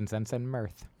 Frankincense and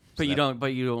mirth. But you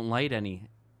don't light any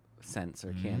scents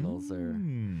or candles or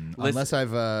unless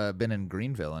I've been in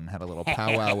Greenville and had a little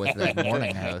powwow with that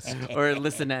morning host. Or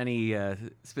listen to any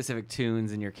specific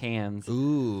tunes in your cans.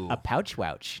 Ooh. A pouch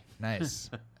wouch.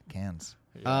 Nice. Cans.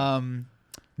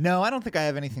 No, I don't think I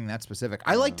have anything that specific.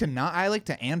 I like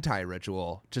to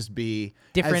anti-ritual, just be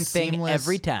different as thing seamless,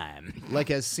 every time.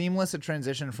 As seamless a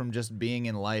transition from just being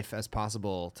in life as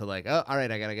possible to oh, all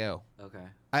right, I gotta go. Okay.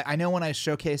 I know when I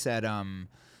showcase at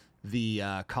the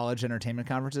college entertainment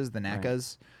conferences, the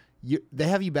NACAs, they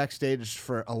have you backstage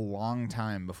for a long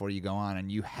time before you go on,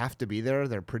 and you have to be there.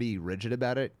 They're pretty rigid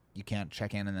about it. You can't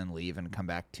check in and then leave and come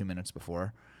back 2 minutes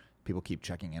before. People keep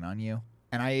checking in on you.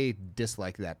 And I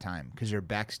dislike that time because you're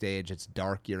backstage. It's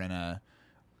dark. You're in an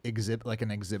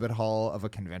exhibit hall of a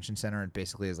convention center. It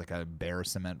basically is a bare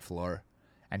cement floor,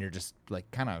 and you're just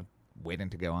kind of waiting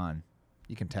to go on.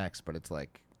 You can text, but it's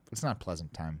it's not a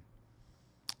pleasant time.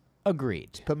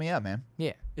 Agreed. Put me up, man.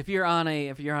 Yeah. If you're on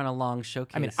a long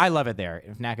showcase, I mean, I love it there.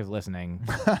 If Knack is listening,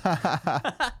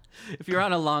 if you're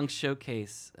on a long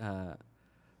showcase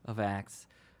of acts,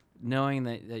 knowing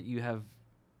that you have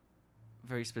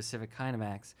very specific kind of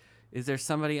acts, is there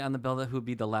somebody on the bill that who would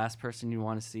be the last person you'd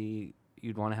want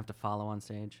to have to follow on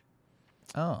stage?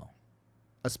 Oh,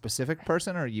 a specific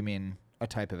person, or you mean a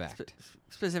type of act?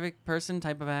 Specific person,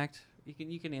 type of act.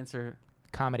 You can answer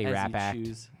comedy as rap you act.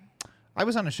 choose. I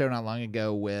was on a show not long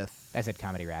ago with. I said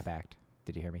comedy rap act.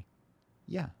 Did you hear me?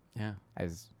 Yeah. Yeah. I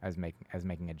was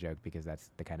making a joke because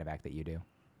that's the kind of act that you do.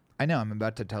 I know. I'm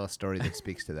about to tell a story that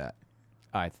speaks to that.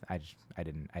 Oh, I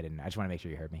didn't. I just want to make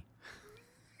sure you heard me.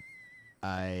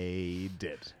 I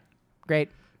did. Great.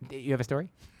 You have a story?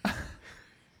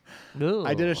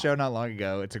 I did a show not long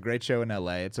ago. It's a great show in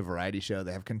LA. It's a variety show.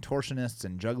 They have contortionists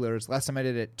and jugglers. Last time I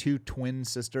did it, 2 twin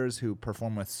sisters who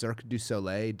perform with Cirque du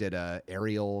Soleil did a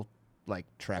aerial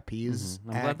trapeze.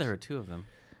 I'm glad there are 2 of them.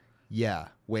 Yeah.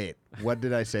 Wait. What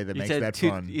did I say that makes that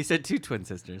fun? You said 2 twin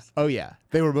sisters. Oh yeah,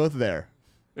 they were both there.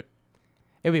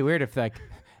 It'd be weird if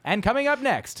and coming up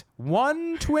next,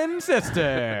 1 twin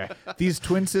sister. These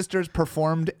twin sisters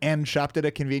performed and shopped at a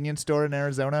convenience store in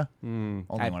Arizona. Only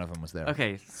one of them was there.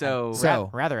 Okay, so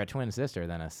Rather a twin sister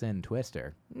than a sin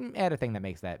twister. Add a thing that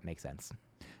makes sense.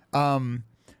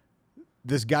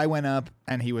 This guy went up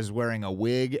and he was wearing a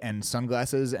wig and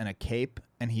sunglasses and a cape,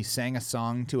 and he sang a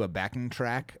song to a backing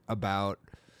track about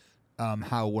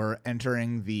how we're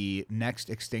entering the next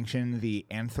extinction, the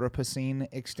Anthropocene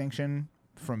extinction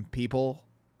from people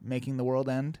making the world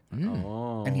end.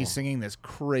 Oh. And he's singing this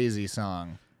crazy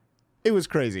song. It was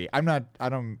crazy. It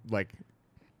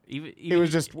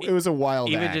was a wild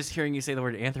Even act. just hearing you say the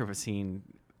word Anthropocene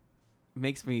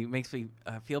makes me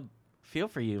feel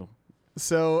for you.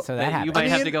 So that happened. You might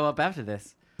have to go up after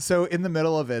this. So in the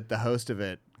middle of it, the host of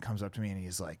it comes up to me and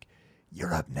he's like,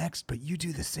 "You're up next, but you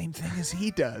do the same thing as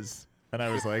he does." And I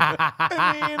was like,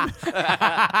 I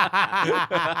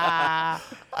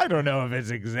don't know if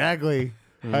it's exactly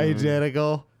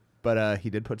identical, but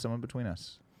he did put someone between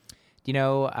us. Do you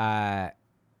know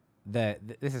this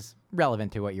is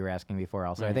relevant to what you were asking before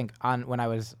also. I think when I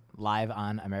was live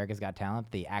on America's Got Talent,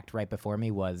 the act right before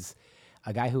me was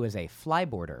a guy who was a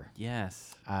flyboarder.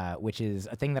 Yes. Which is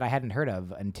a thing that I hadn't heard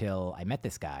of until I met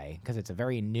this guy, because it's a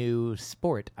very new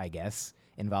sport, I guess,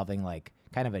 involving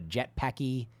kind of a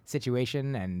jetpacky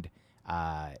situation, and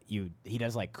he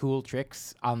does cool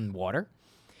tricks on water.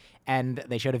 And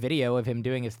they showed a video of him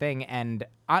doing his thing, and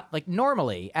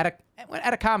normally at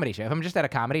a comedy show, if I'm just at a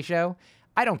comedy show,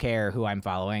 I don't care who I'm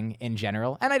following in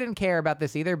general, and I didn't care about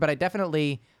this either, but I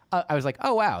definitely I was like,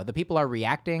 oh wow, the people are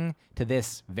reacting to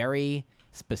this very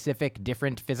specific,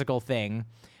 different physical thing.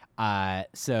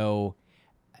 So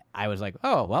I was like,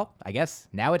 oh well, I guess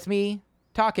now it's me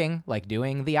talking,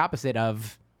 doing the opposite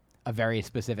of a very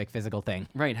specific physical thing.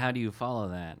 Right. How do you follow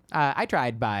that? I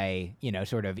tried by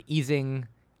sort of easing.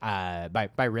 By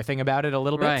riffing about it a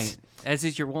little bit. Right, as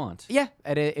is your wont. Yeah,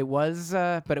 it was,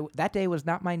 but that day was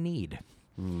not my need,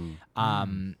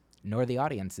 nor the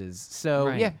audience's. So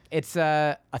yeah, it's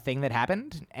a thing that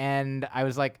happened, and I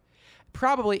was like,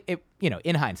 probably,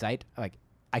 in hindsight,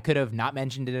 I could have not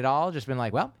mentioned it at all, just been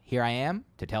like, well, here I am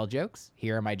to tell jokes.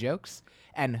 Here are my jokes,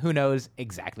 and who knows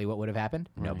exactly what would have happened?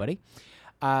 Right. Nobody.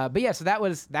 But yeah, so that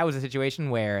was a situation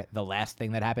where the last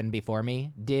thing that happened before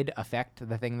me did affect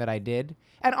the thing that I did,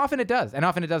 and often it does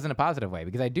in a positive way,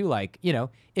 because I do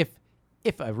if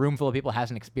a room full of people has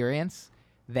an experience,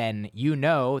 then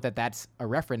that's a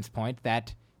reference point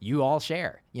that you all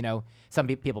share. Some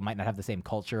people might not have the same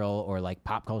cultural or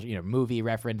pop culture, movie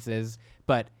references,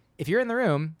 but if you're in the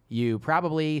room, you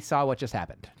probably saw what just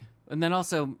happened. And then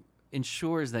also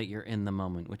ensures that you're in the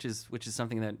moment, which is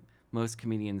something that most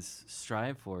comedians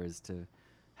strive for, is to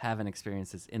have an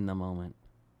experience that's in the moment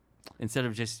instead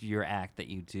of just your act that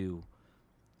you do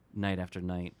night after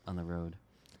night on the road.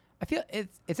 I feel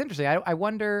it's interesting. I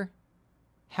wonder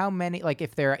how many,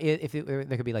 if there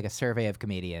could be a survey of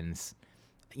comedians,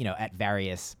 at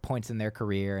various points in their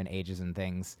career and ages and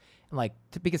things, and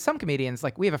because some comedians,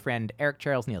 we have a friend, Eric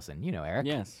Charles Nielsen. You know Eric?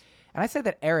 Yes. And I said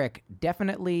that Eric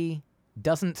definitely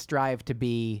doesn't strive to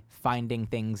be finding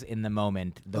things in the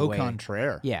moment the way. Au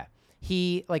contraire. Yeah.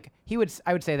 I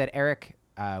would say that Eric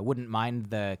wouldn't mind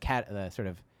the sort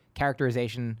of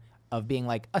characterization of being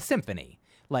like a symphony.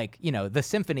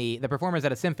 The performers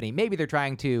at a symphony, maybe they're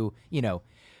trying to,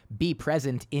 be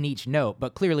present in each note,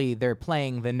 but clearly they're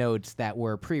playing the notes that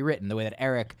were pre-written, the way that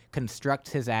Eric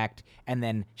constructs his act and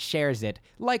then shares it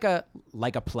like a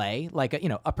play,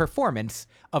 a performance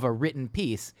of a written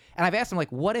piece. And I've asked him,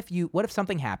 what if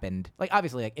something happened?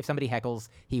 Obviously, if somebody heckles,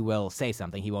 he will say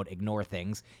something. He won't ignore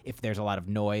things. If there's a lot of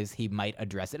noise, he might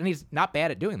address it. And he's not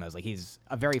bad at doing those. He's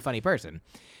a very funny person.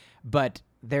 But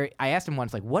I asked him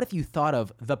once, what if you thought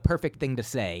of the perfect thing to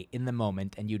say in the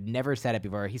moment and you'd never said it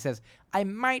before? He says, I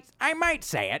might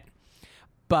say it,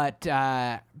 but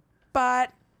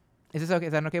is this okay?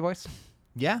 Is that an okay voice?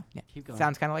 Yeah. Keep going.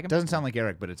 Sounds kind of like him. Doesn't sound like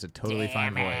Eric, but it's a totally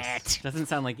fine voice. Doesn't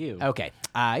sound like you. Okay.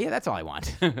 Yeah, that's all I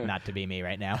want. Not to be me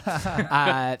right now.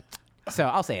 So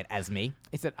I'll say it as me.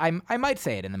 He said, I might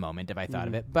say it in the moment if I thought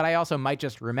of it, but I also might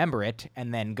just remember it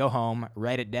and then go home,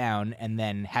 write it down, and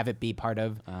then have it be part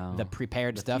of the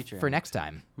prepared stuff future. for next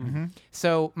time.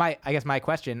 So I guess my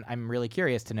question, I'm really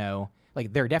curious to know,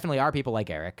 like, there definitely are people like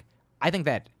Eric. I think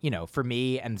that, for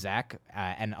me and Zach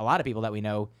and a lot of people that we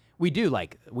know, we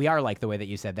are like the way that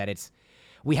you said that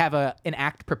we have an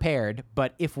act prepared,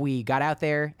 but if we got out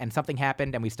there and something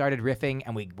happened and we started riffing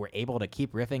and we were able to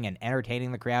keep riffing and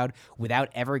entertaining the crowd without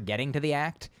ever getting to the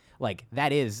act, like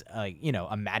that is,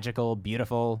 a magical,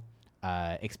 beautiful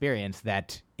experience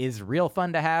that is real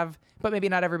fun to have, but maybe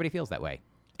not everybody feels that way.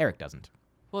 Eric doesn't.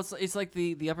 Well, it's like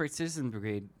the Upright Citizen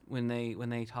Brigade when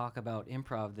they talk about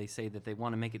improv, they say that they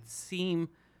want to make it seem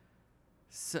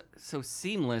so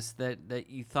seamless that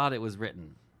you thought it was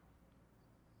written.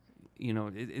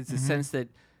 It's a sense that,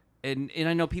 and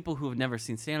I know people who have never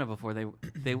seen stand-up before,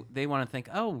 they want to think,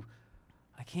 oh,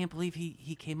 I can't believe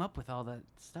he came up with all that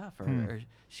stuff, or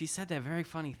she said that very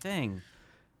funny thing,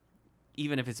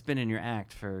 even if it's been in your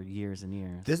act for years and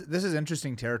years. This is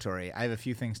interesting territory. I have a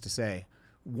few things to say.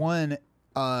 One,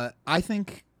 I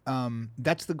think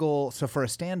that's the goal. So for a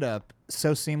stand-up,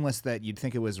 so seamless that you'd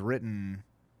think it was written,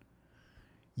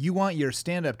 you want your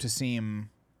stand-up to seem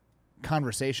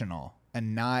conversational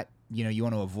and not, you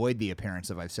want to avoid the appearance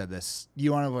of I've said this.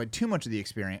 You want to avoid too much of the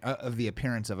experience of the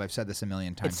appearance of I've said this a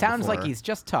million times. It sounds before. like he's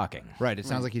just talking. Right. It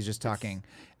sounds like he's just talking.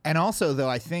 And also, though,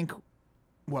 I think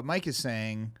what Mike is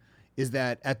saying is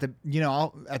that at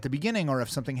the beginning, or if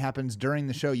something happens during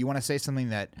the show, you want to say something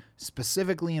that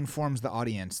specifically informs the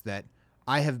audience that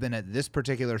I have been at this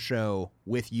particular show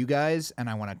with you guys, and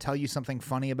I want to tell you something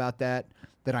funny about that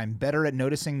I'm better at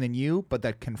noticing than you, but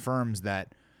that confirms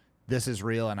that this is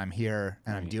real and I'm here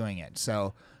and I'm doing it.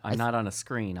 So I'm not on a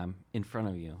screen. I'm in front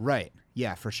of you. Right.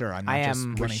 Yeah, for sure. I'm not I just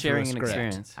am- running We're through a sharing an script.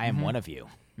 experience. I am one of you.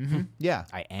 Yeah.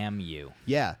 I am you.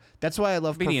 Yeah. That's why I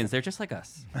love Comedians, they're just like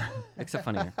us, except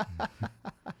funnier.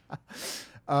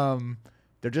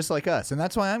 they're just like us, and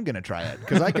that's why I'm gonna try it,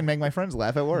 because I can make my friends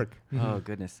laugh at work. Oh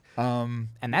goodness. And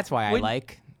that's why I When-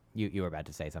 like you were about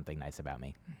to say something nice about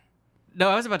me. No,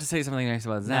 I was about to say something nice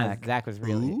about Zach. Zach was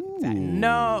really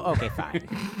no. Okay, fine.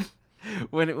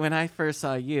 When I first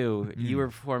saw you, you were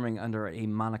performing under a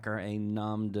moniker, a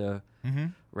nom de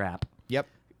rap. Yep.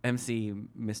 MC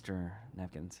Mr.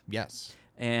 Napkins. Yes.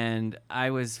 And I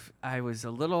was a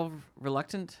little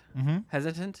reluctant,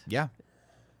 hesitant, Yeah.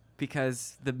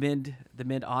 because the mid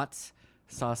aughts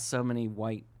saw so many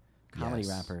white comedy Yes.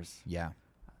 rappers. Yeah.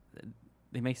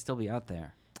 They may still be out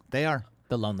there, They are.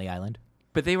 The Lonely Island.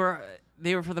 but they were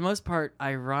for the most part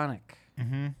ironic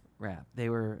rap. They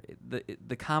were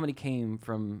the comedy came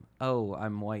from, oh,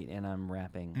 I'm white and I'm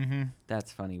rapping.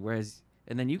 That's funny. Whereas,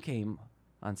 and then you came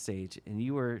on stage and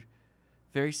you were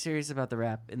very serious about the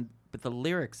rap, but the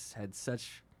lyrics had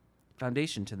such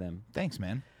foundation to them. Thanks,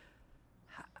 man.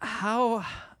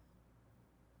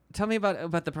 Tell me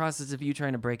about the process of you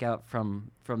trying to break out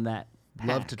from that pack.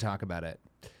 Love to talk about it.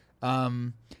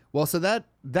 Well, so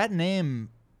that name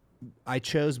I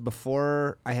chose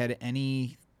before I had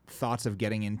any thoughts of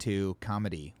getting into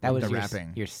comedy. That was the your,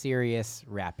 rapping. your serious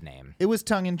rap name. It was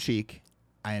tongue in cheek.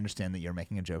 I understand that you're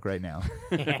making a joke right now.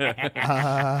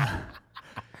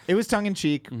 It was tongue in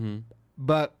cheek,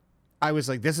 but I was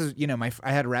like, this is,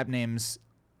 I had rap names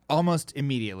almost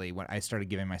immediately when I started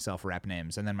giving myself rap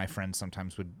names. And then my friends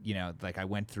sometimes would, I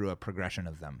went through a progression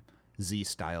of them. Z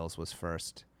Styles was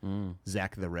first.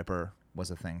 Zach the Ripper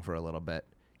was a thing for a little bit.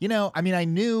 I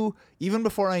knew, even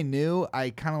before I knew,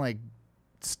 I kind of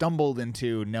stumbled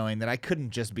into knowing that I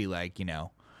couldn't just be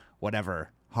whatever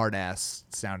hard ass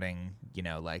sounding,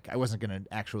 I wasn't going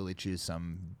to actually choose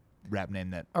some rap name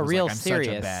that A was real I'm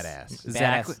serious such a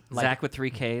badass. Zach with 3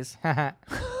 Ks.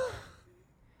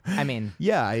 I mean,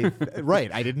 Yeah,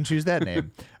 right. I didn't choose that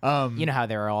name. you know how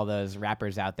there are all those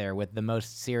rappers out there with the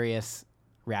most serious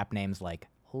rap names like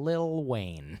Lil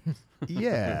Wayne,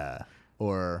 Yeah.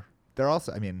 Or they're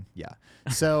also, yeah.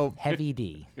 So, Heavy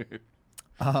D.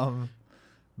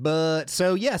 but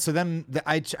so then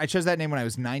I chose that name when I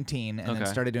was 19 and then Okay.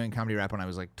 started doing comedy rap when I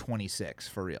was 26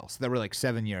 for real. So there were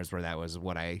 7 years where that was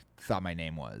what I thought my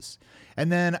name was.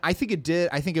 And then I think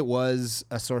it was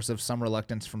a source of some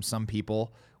reluctance from some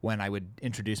people when I would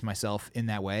introduce myself in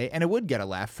that way. And it would get a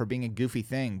laugh for being a goofy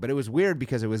thing, but it was weird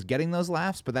because it was getting those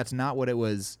laughs, but that's not what it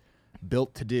was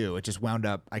built to do. It just wound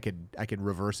up, I could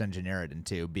reverse engineer it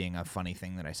into being a funny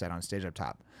thing that I said on stage up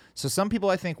top. So some people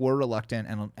I think were reluctant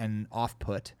and off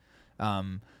put.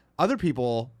 Other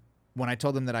people, when I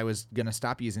told them that I was going to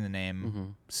stop using the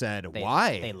name, said,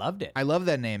 why? They loved it. I love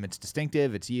that name. It's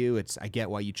distinctive. It's you. I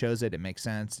get why you chose it. It makes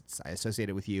sense. I associate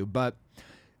it with you. But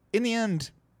in the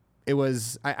end, it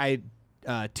was I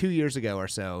 2 years ago or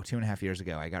so, 2.5 years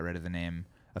ago, I got rid of the name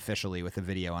officially with a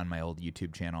video on my old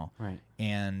YouTube channel. Right.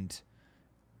 And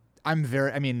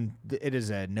it is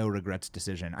a no regrets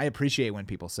decision. I appreciate when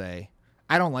people say,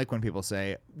 I don't like when people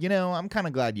say, I'm kind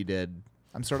of glad you did.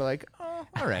 I'm sort of like, oh,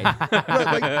 all right.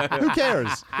 Like, who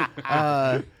cares?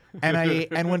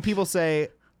 And when people say,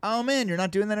 oh man, you're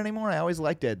not doing that anymore, I always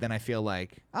liked it, then I feel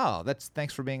like, oh,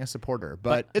 thanks for being a supporter.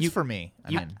 But it's for me.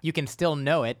 You can still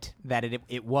know it, that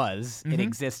it was. Mm-hmm. It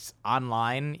exists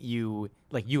online. You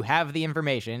have the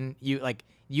information.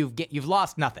 You've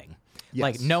lost nothing. Yes.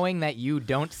 Like knowing that you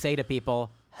don't say to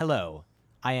people, hello,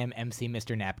 I am MC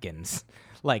Mr. Napkins.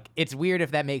 Like, it's weird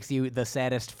if that makes you the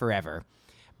saddest forever.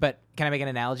 But can I make an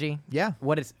analogy? Yeah.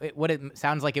 What it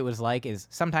sounds like it was like is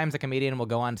sometimes a comedian will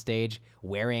go on stage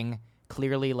wearing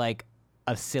clearly like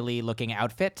a silly looking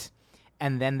outfit,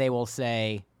 and then they will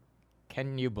say,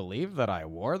 can you believe that I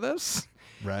wore this?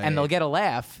 Right. And they'll get a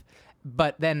laugh.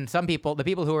 But then the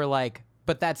people who are like,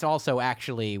 but that's also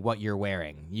actually what you're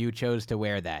wearing. You chose to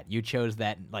wear that. You chose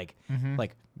that, like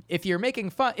if you're making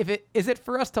fun, is it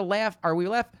for us to laugh? Are we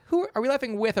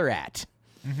laughing with or at?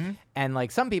 Mm-hmm. And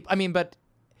like some people, but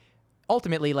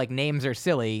ultimately, like, names are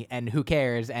silly, and who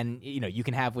cares? And you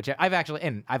can have whichever. I've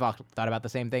thought about the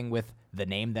same thing with the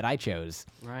name that I chose,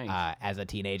 right, as a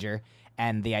teenager,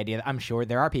 and the idea that I'm sure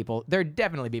there are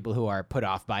definitely people who are put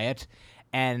off by it.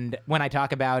 And when I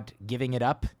talk about giving it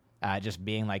up, just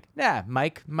being like,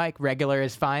 Mike regular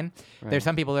is fine. Right. There's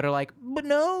some people that are like, but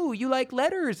no, you like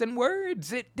letters and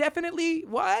words. It definitely,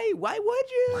 why would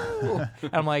you?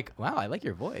 And I'm like, wow, I like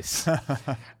your voice.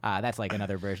 That's like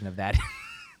another version of that.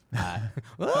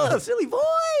 Silly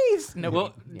voice. No,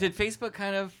 well, did Facebook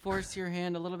kind of force your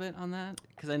hand a little bit on that?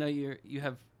 Because I know you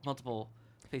have multiple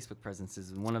Facebook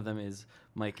presences, and one of them is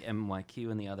Mike MYQ,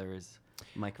 and the other is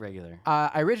Mike Regular.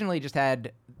 I originally just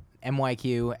had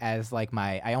MYQ as like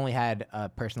I only had a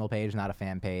personal page, not a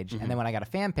fan page. Mm-hmm. And then when I got a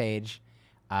fan page,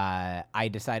 I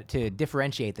decided to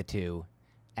differentiate the two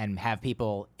and have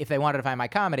people, if they wanted to find my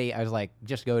comedy, I was like,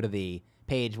 just go to the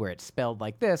page where it's spelled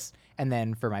like this, and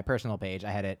then for my personal page,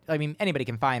 I had it. Anybody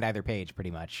can find either page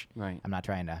pretty much. Right. I'm not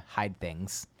trying to hide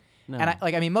things. No.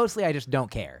 And mostly I just don't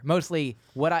care. Mostly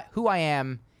who I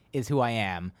am is who I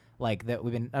am. Like that,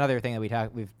 another thing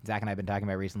that Zach and I have been talking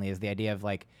about recently is the idea of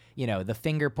like, the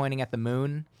finger pointing at the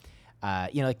moon.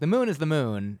 Like the moon is the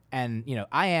moon, and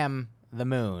I am the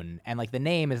moon, and like the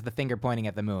name is the finger pointing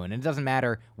at the moon, and it doesn't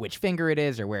matter which finger it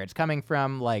is or where it's coming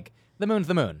from. Like the moon's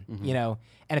the moon, mm-hmm.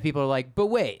 And if people are like, but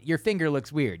wait, your finger looks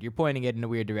weird. You're pointing it in a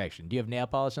weird direction. Do you have nail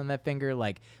polish on that finger?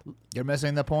 Like, you're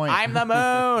missing the point. I'm the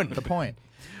moon. The point.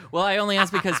 Well, I only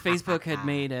asked because Facebook had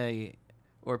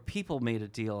people made a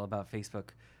deal about Facebook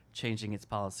changing its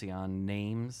policy on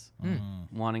names,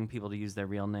 wanting people to use their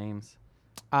real names.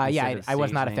 I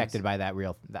was not names. affected by that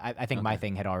I think my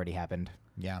thing had already happened.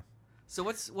 Yeah. So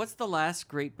what's the last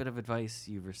great bit of advice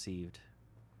you've received?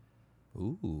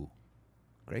 Ooh,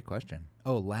 great question.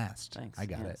 Oh, last. Thanks. I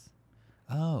got it. Yes.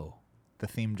 Oh, the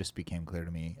theme just became clear to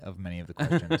me of many of the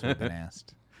questions we've been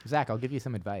asked. Zach, I'll give you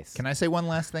some advice. Can I say one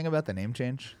last thing about the name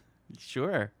change?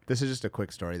 Sure. This is just a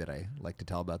quick story that I like to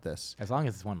tell about this. As long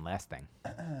as it's one last thing.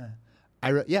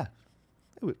 Yeah.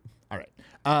 All right.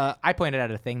 I pointed out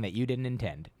a thing that you didn't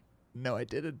intend. No, I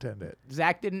did intend it.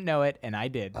 Zach didn't know it, and I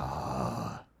did.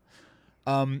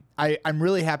 I'm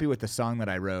really happy with the song that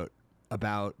I wrote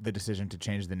about the decision to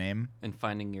change the name. And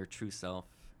finding your true self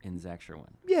in Zach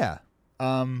Sherwin. Yeah.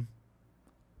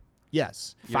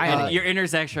 Yes. Your inner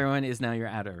Zach Sherwin is now your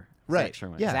outer Zach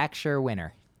Sherwin. Yeah. Zach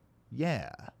Sherwinner.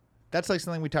 Yeah. That's like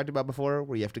something we talked about before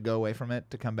where you have to go away from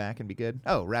it to come back and be good.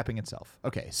 Oh, rapping itself.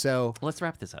 Okay, so. Let's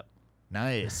wrap this up.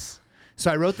 Nice. So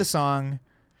I wrote the song.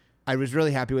 I was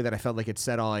really happy with it. I felt like it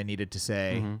said all I needed to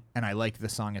say, and I liked the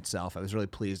song itself. I was really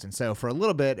pleased. And so for a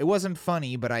little bit, it wasn't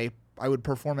funny, but I would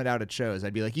perform it out at shows.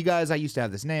 I'd be like, you guys, I used to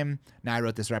have this name. Now I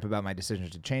wrote this rap about my decision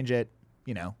to change it.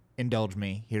 Indulge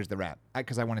me. Here's the rap.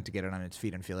 Because I wanted to get it on its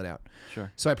feet and feel it out.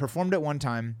 Sure. So I performed it one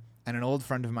time, and an old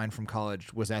friend of mine from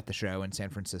college was at the show in San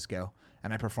Francisco,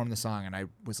 and I performed the song, and I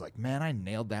was like, man, I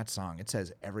nailed that song. It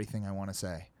says everything I want to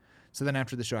say. So then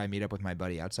after the show, I meet up with my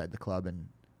buddy outside the club, and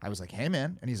I was like, hey,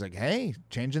 man. And he's like, hey,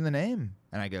 changing the name.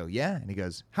 And I go, yeah. And he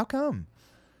goes, how come?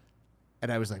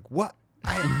 And I was like, what?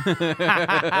 How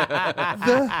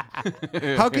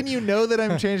can you know that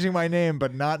I'm changing my name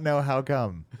but not know how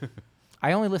come?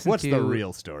 I only listened What's to the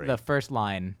real story? The first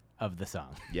line of the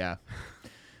song. Yeah.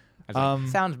 I was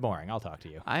like, sounds boring. I'll talk to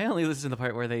you. I only listened to the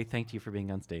part where they thanked you for being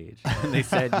on stage. And they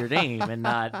said your name and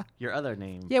not your other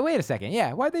name. Yeah, wait a second.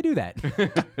 Yeah, why'd they do that?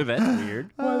 That's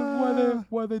weird.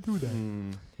 Why they do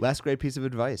that? Last great piece of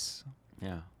advice.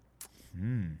 Yeah.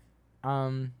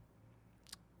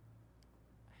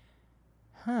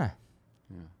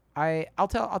 I'll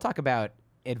talk about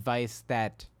advice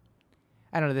that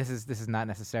I don't know. This is not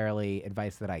necessarily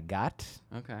advice that I got.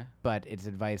 Okay. But it's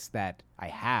advice that I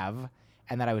have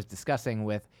and that I was discussing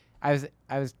with. I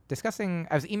was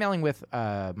emailing with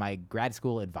my grad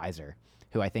school advisor,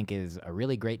 who I think is a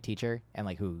really great teacher and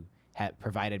like who had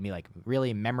provided me like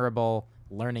really memorable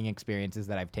learning experiences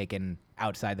that I've taken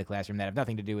outside the classroom that have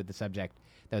nothing to do with the subject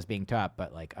that was being taught,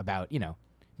 but like about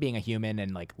being a human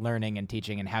and like learning and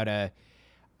teaching and how to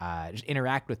just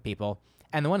interact with people.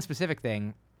 And the one specific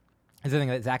thing is the thing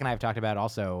that Zach and I have talked about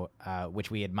also,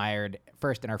 which we admired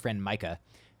first in our friend Micah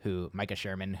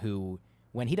Sherwin, who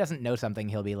when he doesn't know something,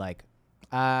 he'll be like,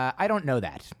 I don't know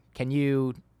that. Can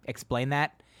you explain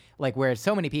that? Like, whereas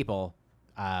so many people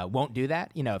won't do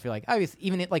that. If you're like, oh,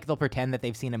 even like they'll pretend that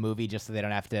they've seen a movie just so they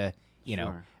don't have to,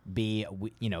 be,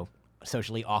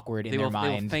 socially awkward in their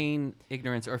mind. They will feign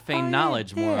ignorance or feign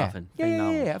knowledge more often.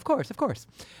 Yeah, of course.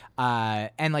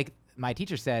 And like my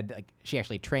teacher said, like she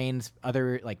actually trains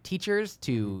other like teachers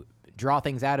to draw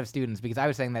things out of students, because I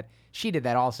was saying that she did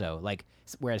that also. Like,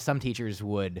 whereas some teachers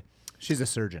would. She's a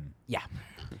surgeon. Yeah.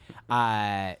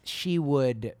 She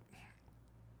would.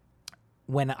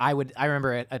 I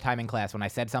remember a time in class when I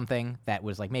said something that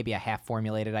was like maybe a half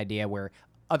formulated idea where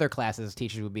other classes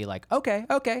teachers would be like, okay,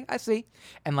 I see.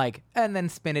 And then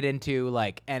spin it into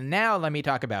like, and now let me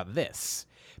talk about this.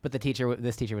 But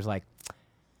this teacher was like,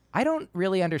 I don't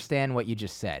really understand what you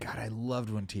just said. God, I loved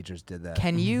when teachers did that.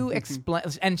 Can you explain?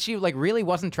 And she like really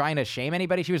wasn't trying to shame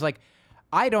anybody. She was like,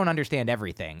 I don't understand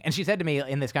everything. And she said to me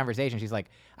in this conversation, she's like,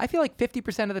 I feel like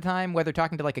 50% of the time, whether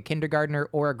talking to like a kindergartner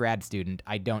or a grad student,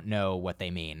 I don't know what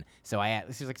they mean. So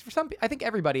she's like, I think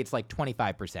everybody, it's like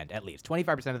 25% at least.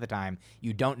 25% of the time,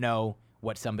 you don't know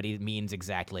what somebody means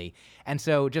exactly. And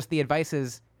so just the advice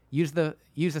is use a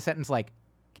sentence like,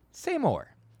 say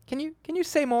more. Can you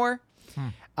say more?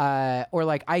 Or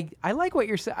like, I like what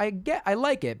you're saying. I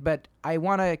like it, but I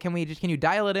want to, can you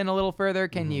dial it in a little further?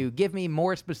 Can you give me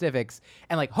more specifics?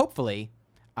 And like, hopefully,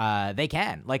 they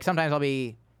can. Like sometimes I'll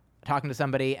be talking to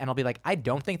somebody and I'll be like, I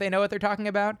don't think they know what they're talking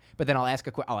about, but then I'll ask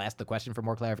the question for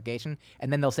more clarification,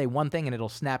 and then they'll say one thing and it'll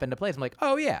snap into place. I'm like,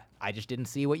 oh yeah, I just didn't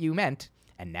see what you meant,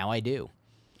 and now I do.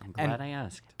 I'm glad I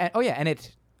asked. And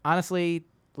it honestly,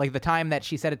 like the time that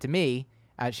she said it to me,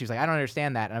 she was like, I don't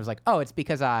understand that. And I was like, oh, it's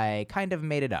because I kind of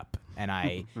made it up. And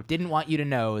I didn't want you to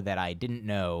know that I didn't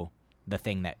know the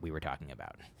thing that we were talking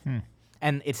about.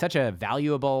 And it's such a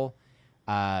valuable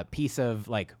piece of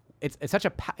like,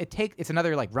 it's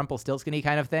another like Rumpelstiltskin-y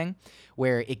kind of thing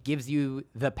where it gives you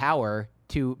the power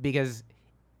to, because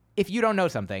if you don't know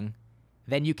something,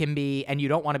 then you can be, and you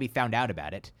don't want to be found out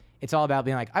about it. It's all about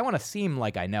being like, I want to seem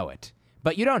like I know it,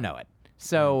 but you don't know it.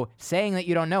 So saying that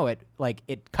you don't know it, like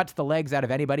it cuts the legs out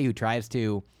of anybody who tries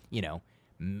to,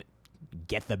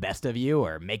 get the best of you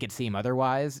or make it seem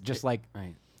otherwise. Just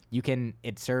you can,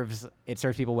 it serves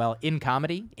people well in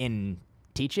comedy, in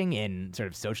teaching, in sort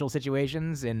of social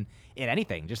situations, in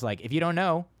anything. Just like if you don't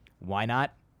know, why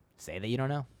not say that you don't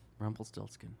know?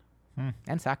 Rumpelstiltskin.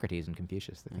 And Socrates and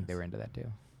Confucius. I think they were into that too.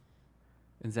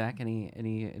 And Zach,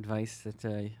 any advice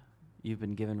that you've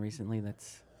been given recently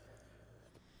that's...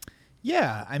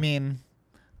 Yeah, I mean,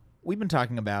 we've been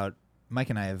talking about, Mike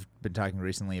and I have been talking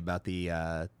recently about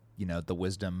the, the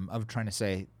wisdom of trying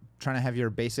to have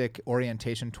your basic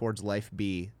orientation towards life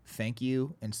be thank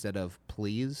you instead of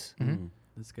please. Mm-hmm.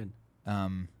 That's good.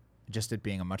 Just it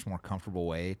being a much more comfortable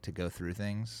way to go through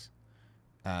things.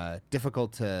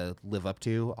 Difficult to live up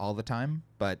to all the time,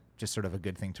 but just sort of a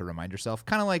good thing to remind yourself.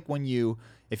 Kind of like when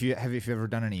if you've ever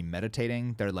done any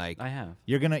meditating, they're like, I have.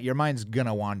 Your mind's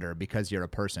gonna wander because you're a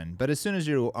person. But as soon as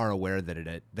you are aware that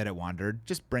it wandered,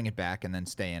 just bring it back and then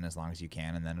stay in as long as you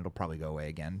can, and then it'll probably go away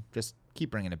again. Just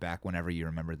keep bringing it back whenever you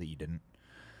remember that you didn't.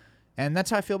 And that's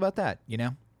how I feel about that.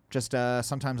 Just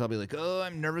sometimes I'll be like, oh,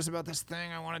 I'm nervous about this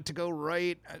thing. I want it to go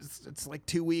right. It's like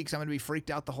 2 weeks. I'm going to be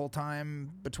freaked out the whole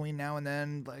time between now and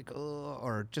then. Like, oh,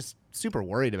 or just super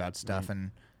worried about stuff. Right.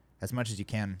 And as much as you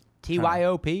can.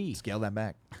 TYOP. Scale that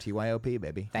back. TYOP,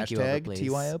 baby. Thank you, please.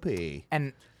 TYOP.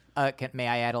 And may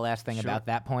I add a last thing about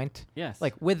that point? Yes.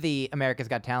 Like with the America's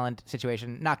Got Talent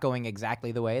situation not going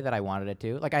exactly the way that I wanted it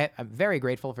to. Like I'm very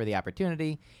grateful for the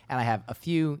opportunity. And I have a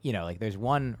few, there's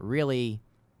one really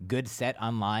good set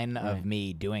online of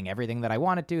me doing everything that I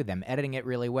wanted to, them editing it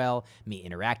really well, me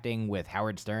interacting with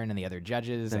Howard Stern and the other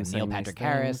judges and Neil Patrick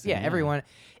Harris. Yeah, everyone.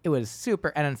 It was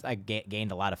super, and I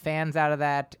gained a lot of fans out of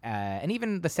that. And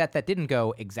even the set that didn't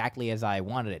go exactly as I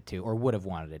wanted it to or would have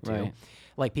wanted it to,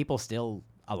 like people still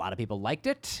a lot of people liked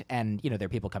it, and there are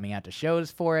people coming out to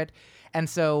shows for it. And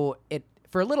so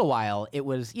for a little while, it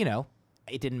was,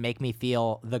 it didn't make me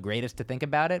feel the greatest to think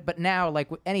about it. But now, like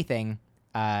with anything,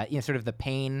 sort of the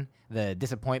pain, the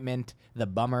disappointment, the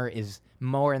bummer is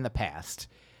more in the past.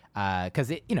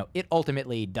 Because it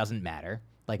ultimately doesn't matter.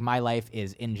 Like, my life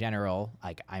is, in general,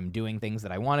 like, I'm doing things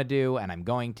that I want to do, and I'm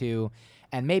going to.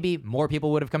 And maybe more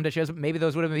people would have come to shows, but maybe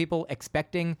those would have been people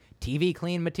expecting TV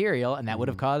clean material, and that would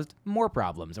have caused more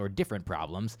problems or different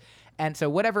problems. And so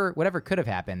whatever could have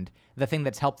happened, the thing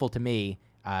that's helpful to me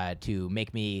to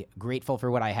make me grateful for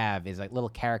what I have is like little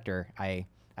character I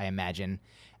imagine,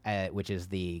 which is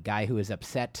the guy who is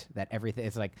upset that everything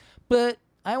is like, but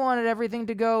I wanted everything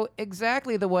to go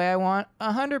exactly the way I want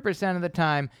 100% of the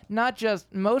time, not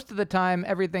just most of the time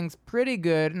everything's pretty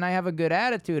good and I have a good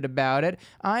attitude about it.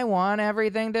 I want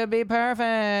everything to be perfect.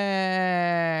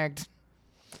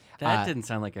 That didn't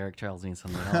sound like Eric Charles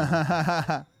Eason at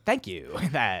all. Thank you.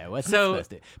 That wasn't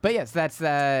supposed to. But yes, that's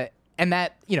and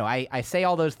that, I say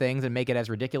all those things and make it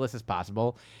as ridiculous as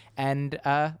possible and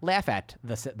laugh at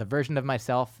the version of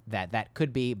myself that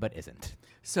could be but isn't.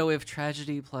 So if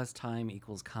tragedy plus time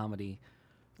equals comedy,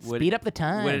 speed up the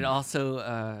time. Would it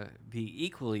also be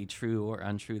equally true or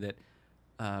untrue that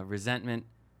resentment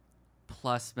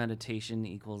plus meditation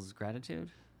equals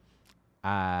gratitude?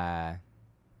 I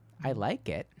like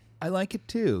it. I like it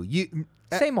too. You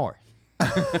say more.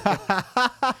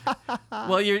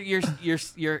 Well,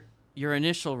 your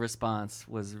initial response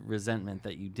was resentment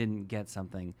that you didn't get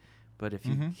something, but if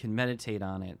you can meditate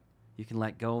on it, you can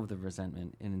let go of the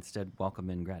resentment and instead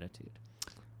welcome in gratitude.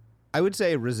 I would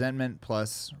say resentment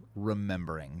plus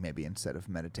remembering, maybe instead of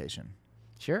meditation.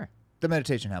 Sure. The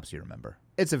meditation helps you remember.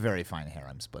 It's a very fine hair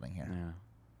I'm splitting here. Yeah.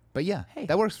 But yeah, hey,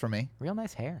 that works for me. Real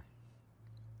nice hair.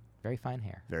 Very fine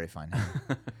hair. Very fine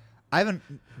hair. I haven't.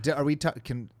 Are we?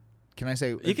 Can I say?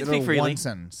 You can speak freely. One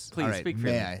sentence. Please all right, speak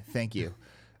freely. May I? Thank you.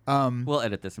 We'll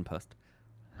edit this in post.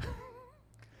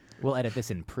 We'll edit this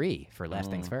in for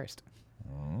last things first.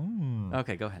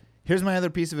 Okay, go ahead. Here's my other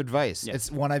piece of advice. Yes. It's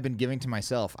one I've been giving to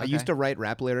myself. Okay. I used to write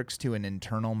rap lyrics to an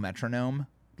internal metronome.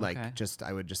 Like, Okay.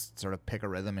 I would just sort of pick a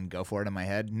rhythm and go for it in my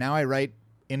head. Now I write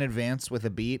in advance with a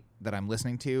beat that I'm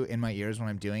listening to in my ears when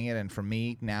I'm doing it. And for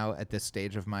me, now at this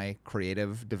stage of my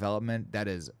creative development, that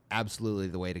is absolutely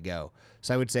the way to go.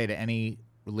 So I would say to any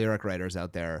lyric writers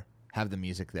out there, have the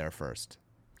music there first.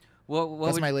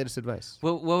 That's my latest advice.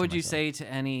 What would you say to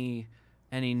any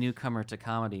newcomer to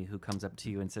comedy who comes up to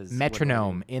you and says,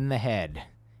 metronome in the head.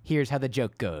 Here's how the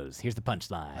joke goes. Here's the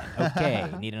punchline. Okay,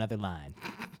 need another line.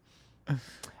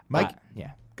 Mike?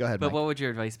 Yeah. Go ahead, But Mike. what would your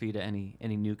advice be to any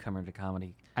newcomer to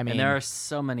comedy? I mean, and there are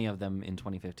so many of them in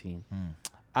 2015.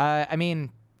 I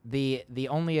mean, the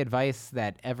only advice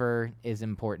that ever is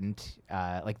important,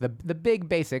 like the big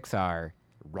basics are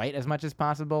write as much as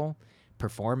possible,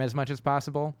 perform as much as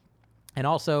possible, and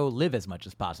also live as much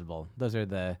as possible. Those are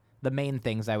the main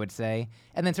things I would say.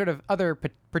 And then sort of other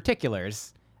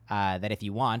particulars that if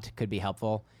you want could be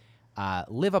helpful.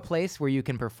 Live a place where you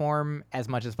can perform as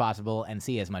much as possible and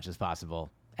see as much as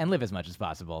possible and live as much as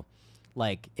possible.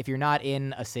 Like, if you're not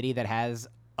in a city that has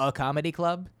a comedy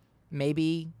club,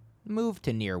 maybe move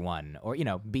to near one or,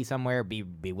 be somewhere, be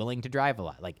willing to drive a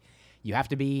lot. Like, you have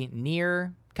to be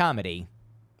near comedy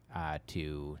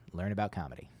to learn about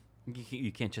comedy.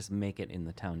 You can't just make it in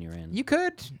the town you're in. You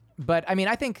could, but I mean,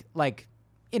 I think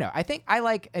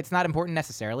it's not important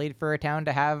necessarily for a town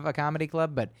to have a comedy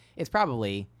club, but it's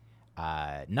probably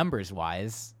numbers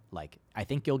wise, like, I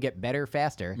think you'll get better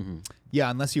faster. Mm-hmm. Yeah,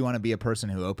 unless you want to be a person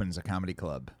who opens a comedy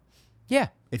club. Yeah.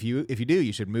 If you do,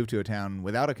 you should move to a town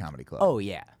without a comedy club. Oh,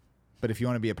 yeah. But if you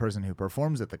want to be a person who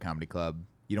performs at the comedy club,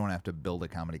 you don't have to build a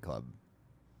comedy club.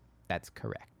 That's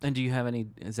correct. And do you have any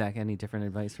different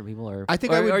advice for people? Or I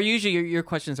think or usually your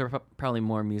questions are probably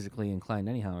more musically inclined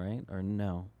anyhow, right? Or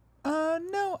no?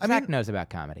 No. Zach knows about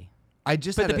comedy. But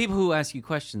the people who ask you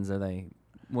questions, are they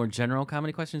more general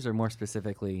comedy questions or more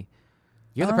specifically?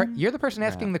 You're the person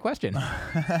asking the question.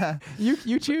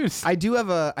 You choose. I do have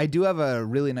a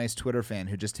really nice Twitter fan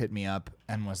who just hit me up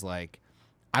and was like,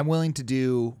 "I'm willing to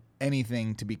do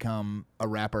anything to become a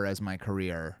rapper as my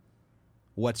career.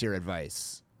 What's your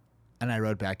advice?" And I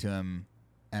wrote back to him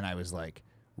and I was like,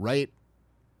 "Write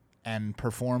and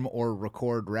perform or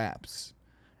record raps."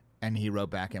 And he wrote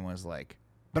back and was like,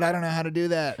 "But I don't know how to do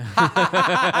that."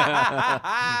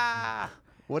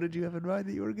 What did you have in mind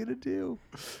that you were going to do?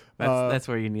 That's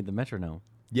where you need the metronome.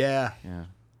 Yeah.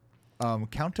 Yeah.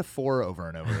 Count to 4 over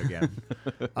and over again.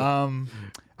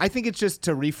 I think it's just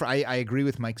to I agree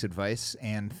with Mike's advice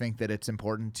and think that it's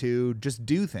important to just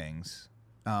do things.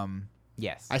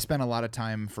 Yes. I spent a lot of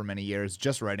time for many years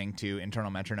just writing to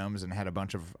internal metronomes and I have a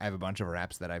bunch of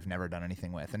raps that I've never done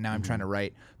anything with. And now I'm trying to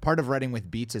write. Part of writing with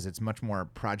beats is it's much more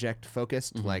project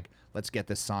focused. Like, let's get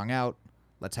this song out.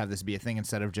 Let's have this be a thing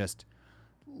instead of just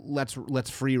let's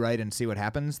free write and see what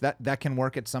happens. That can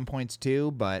work at some points too,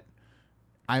 but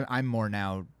I'm more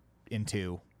now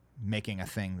into making a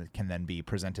thing that can then be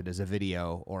presented as a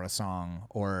video or a song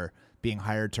or being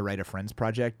hired to write a friend's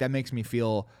project. That makes me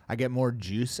feel I get more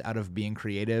juice out of being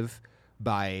creative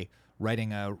by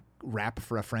writing a rap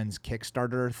for a friend's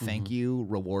Kickstarter thank you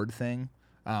reward thing.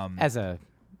 As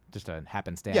just a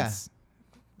happenstance.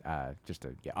 Just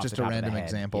a random head.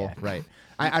 example, Yeah. right?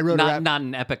 I wrote not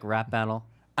an epic rap battle.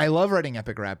 I love writing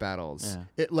epic rap battles.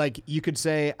 Yeah. It, like you could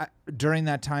say during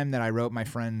that time that I wrote my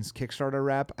friend's Kickstarter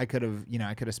rap, I could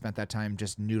have spent that time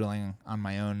just noodling on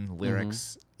my own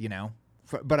lyrics,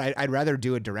 but I'd rather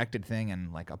do a directed thing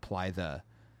and like apply the,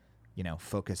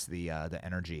 focus the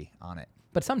energy on it.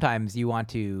 But sometimes you want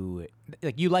to,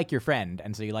 like, you like your friend,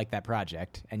 and so you like that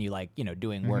project, and you like,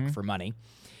 doing work for money.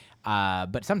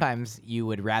 But sometimes you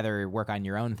would rather work on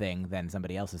your own thing than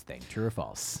somebody else's thing. True or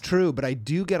false? True, but I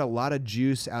do get a lot of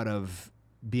juice out of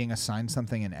being assigned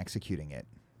something and executing it.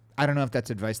 I don't know if that's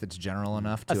advice that's general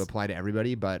enough to apply to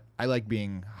everybody, but I like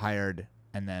being hired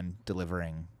and then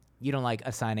delivering. You don't like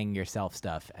assigning yourself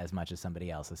stuff as much as somebody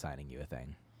else assigning you a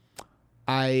thing.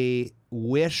 I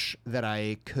wish that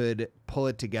I could pull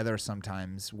it together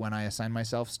sometimes when I assign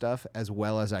myself stuff as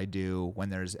well as I do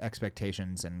when there's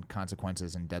expectations and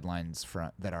consequences and deadlines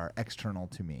that are external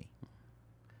to me.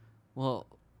 Well,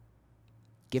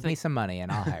 give me some money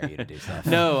and I'll hire you to do stuff.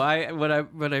 No, what I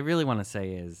really want to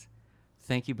say is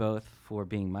thank you both for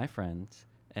being my friends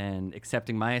and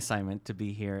accepting my assignment to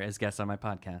be here as guests on my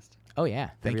podcast. Oh,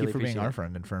 yeah. Thank really you for being appreciate our it.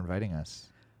 friend and for inviting us.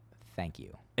 Thank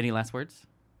you. Any last words?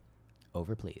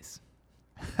 Over, please.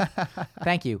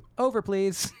 Thank you. Over,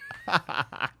 please.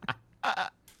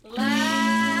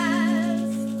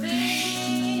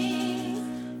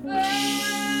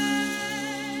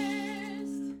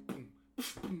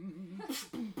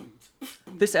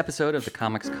 This episode of the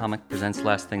Comics Comic Presents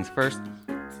Last Things First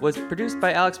was produced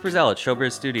by Alex Brazell at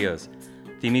Showbiz Studios.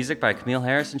 Theme music by Camille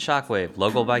Harris and Shockwave,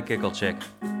 logo by Giggle Chick.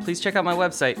 Please check out my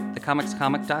website,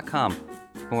 thecomicscomic.com,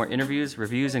 for more interviews,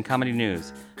 reviews, and comedy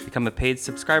news. Become a paid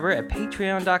subscriber at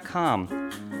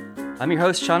patreon.com. I'm your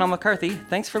host, Sean L. McCarthy.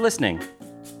 Thanks for listening.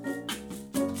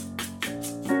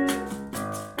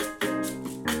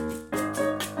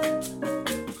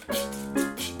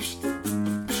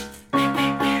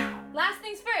 Last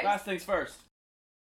things first. Last things first.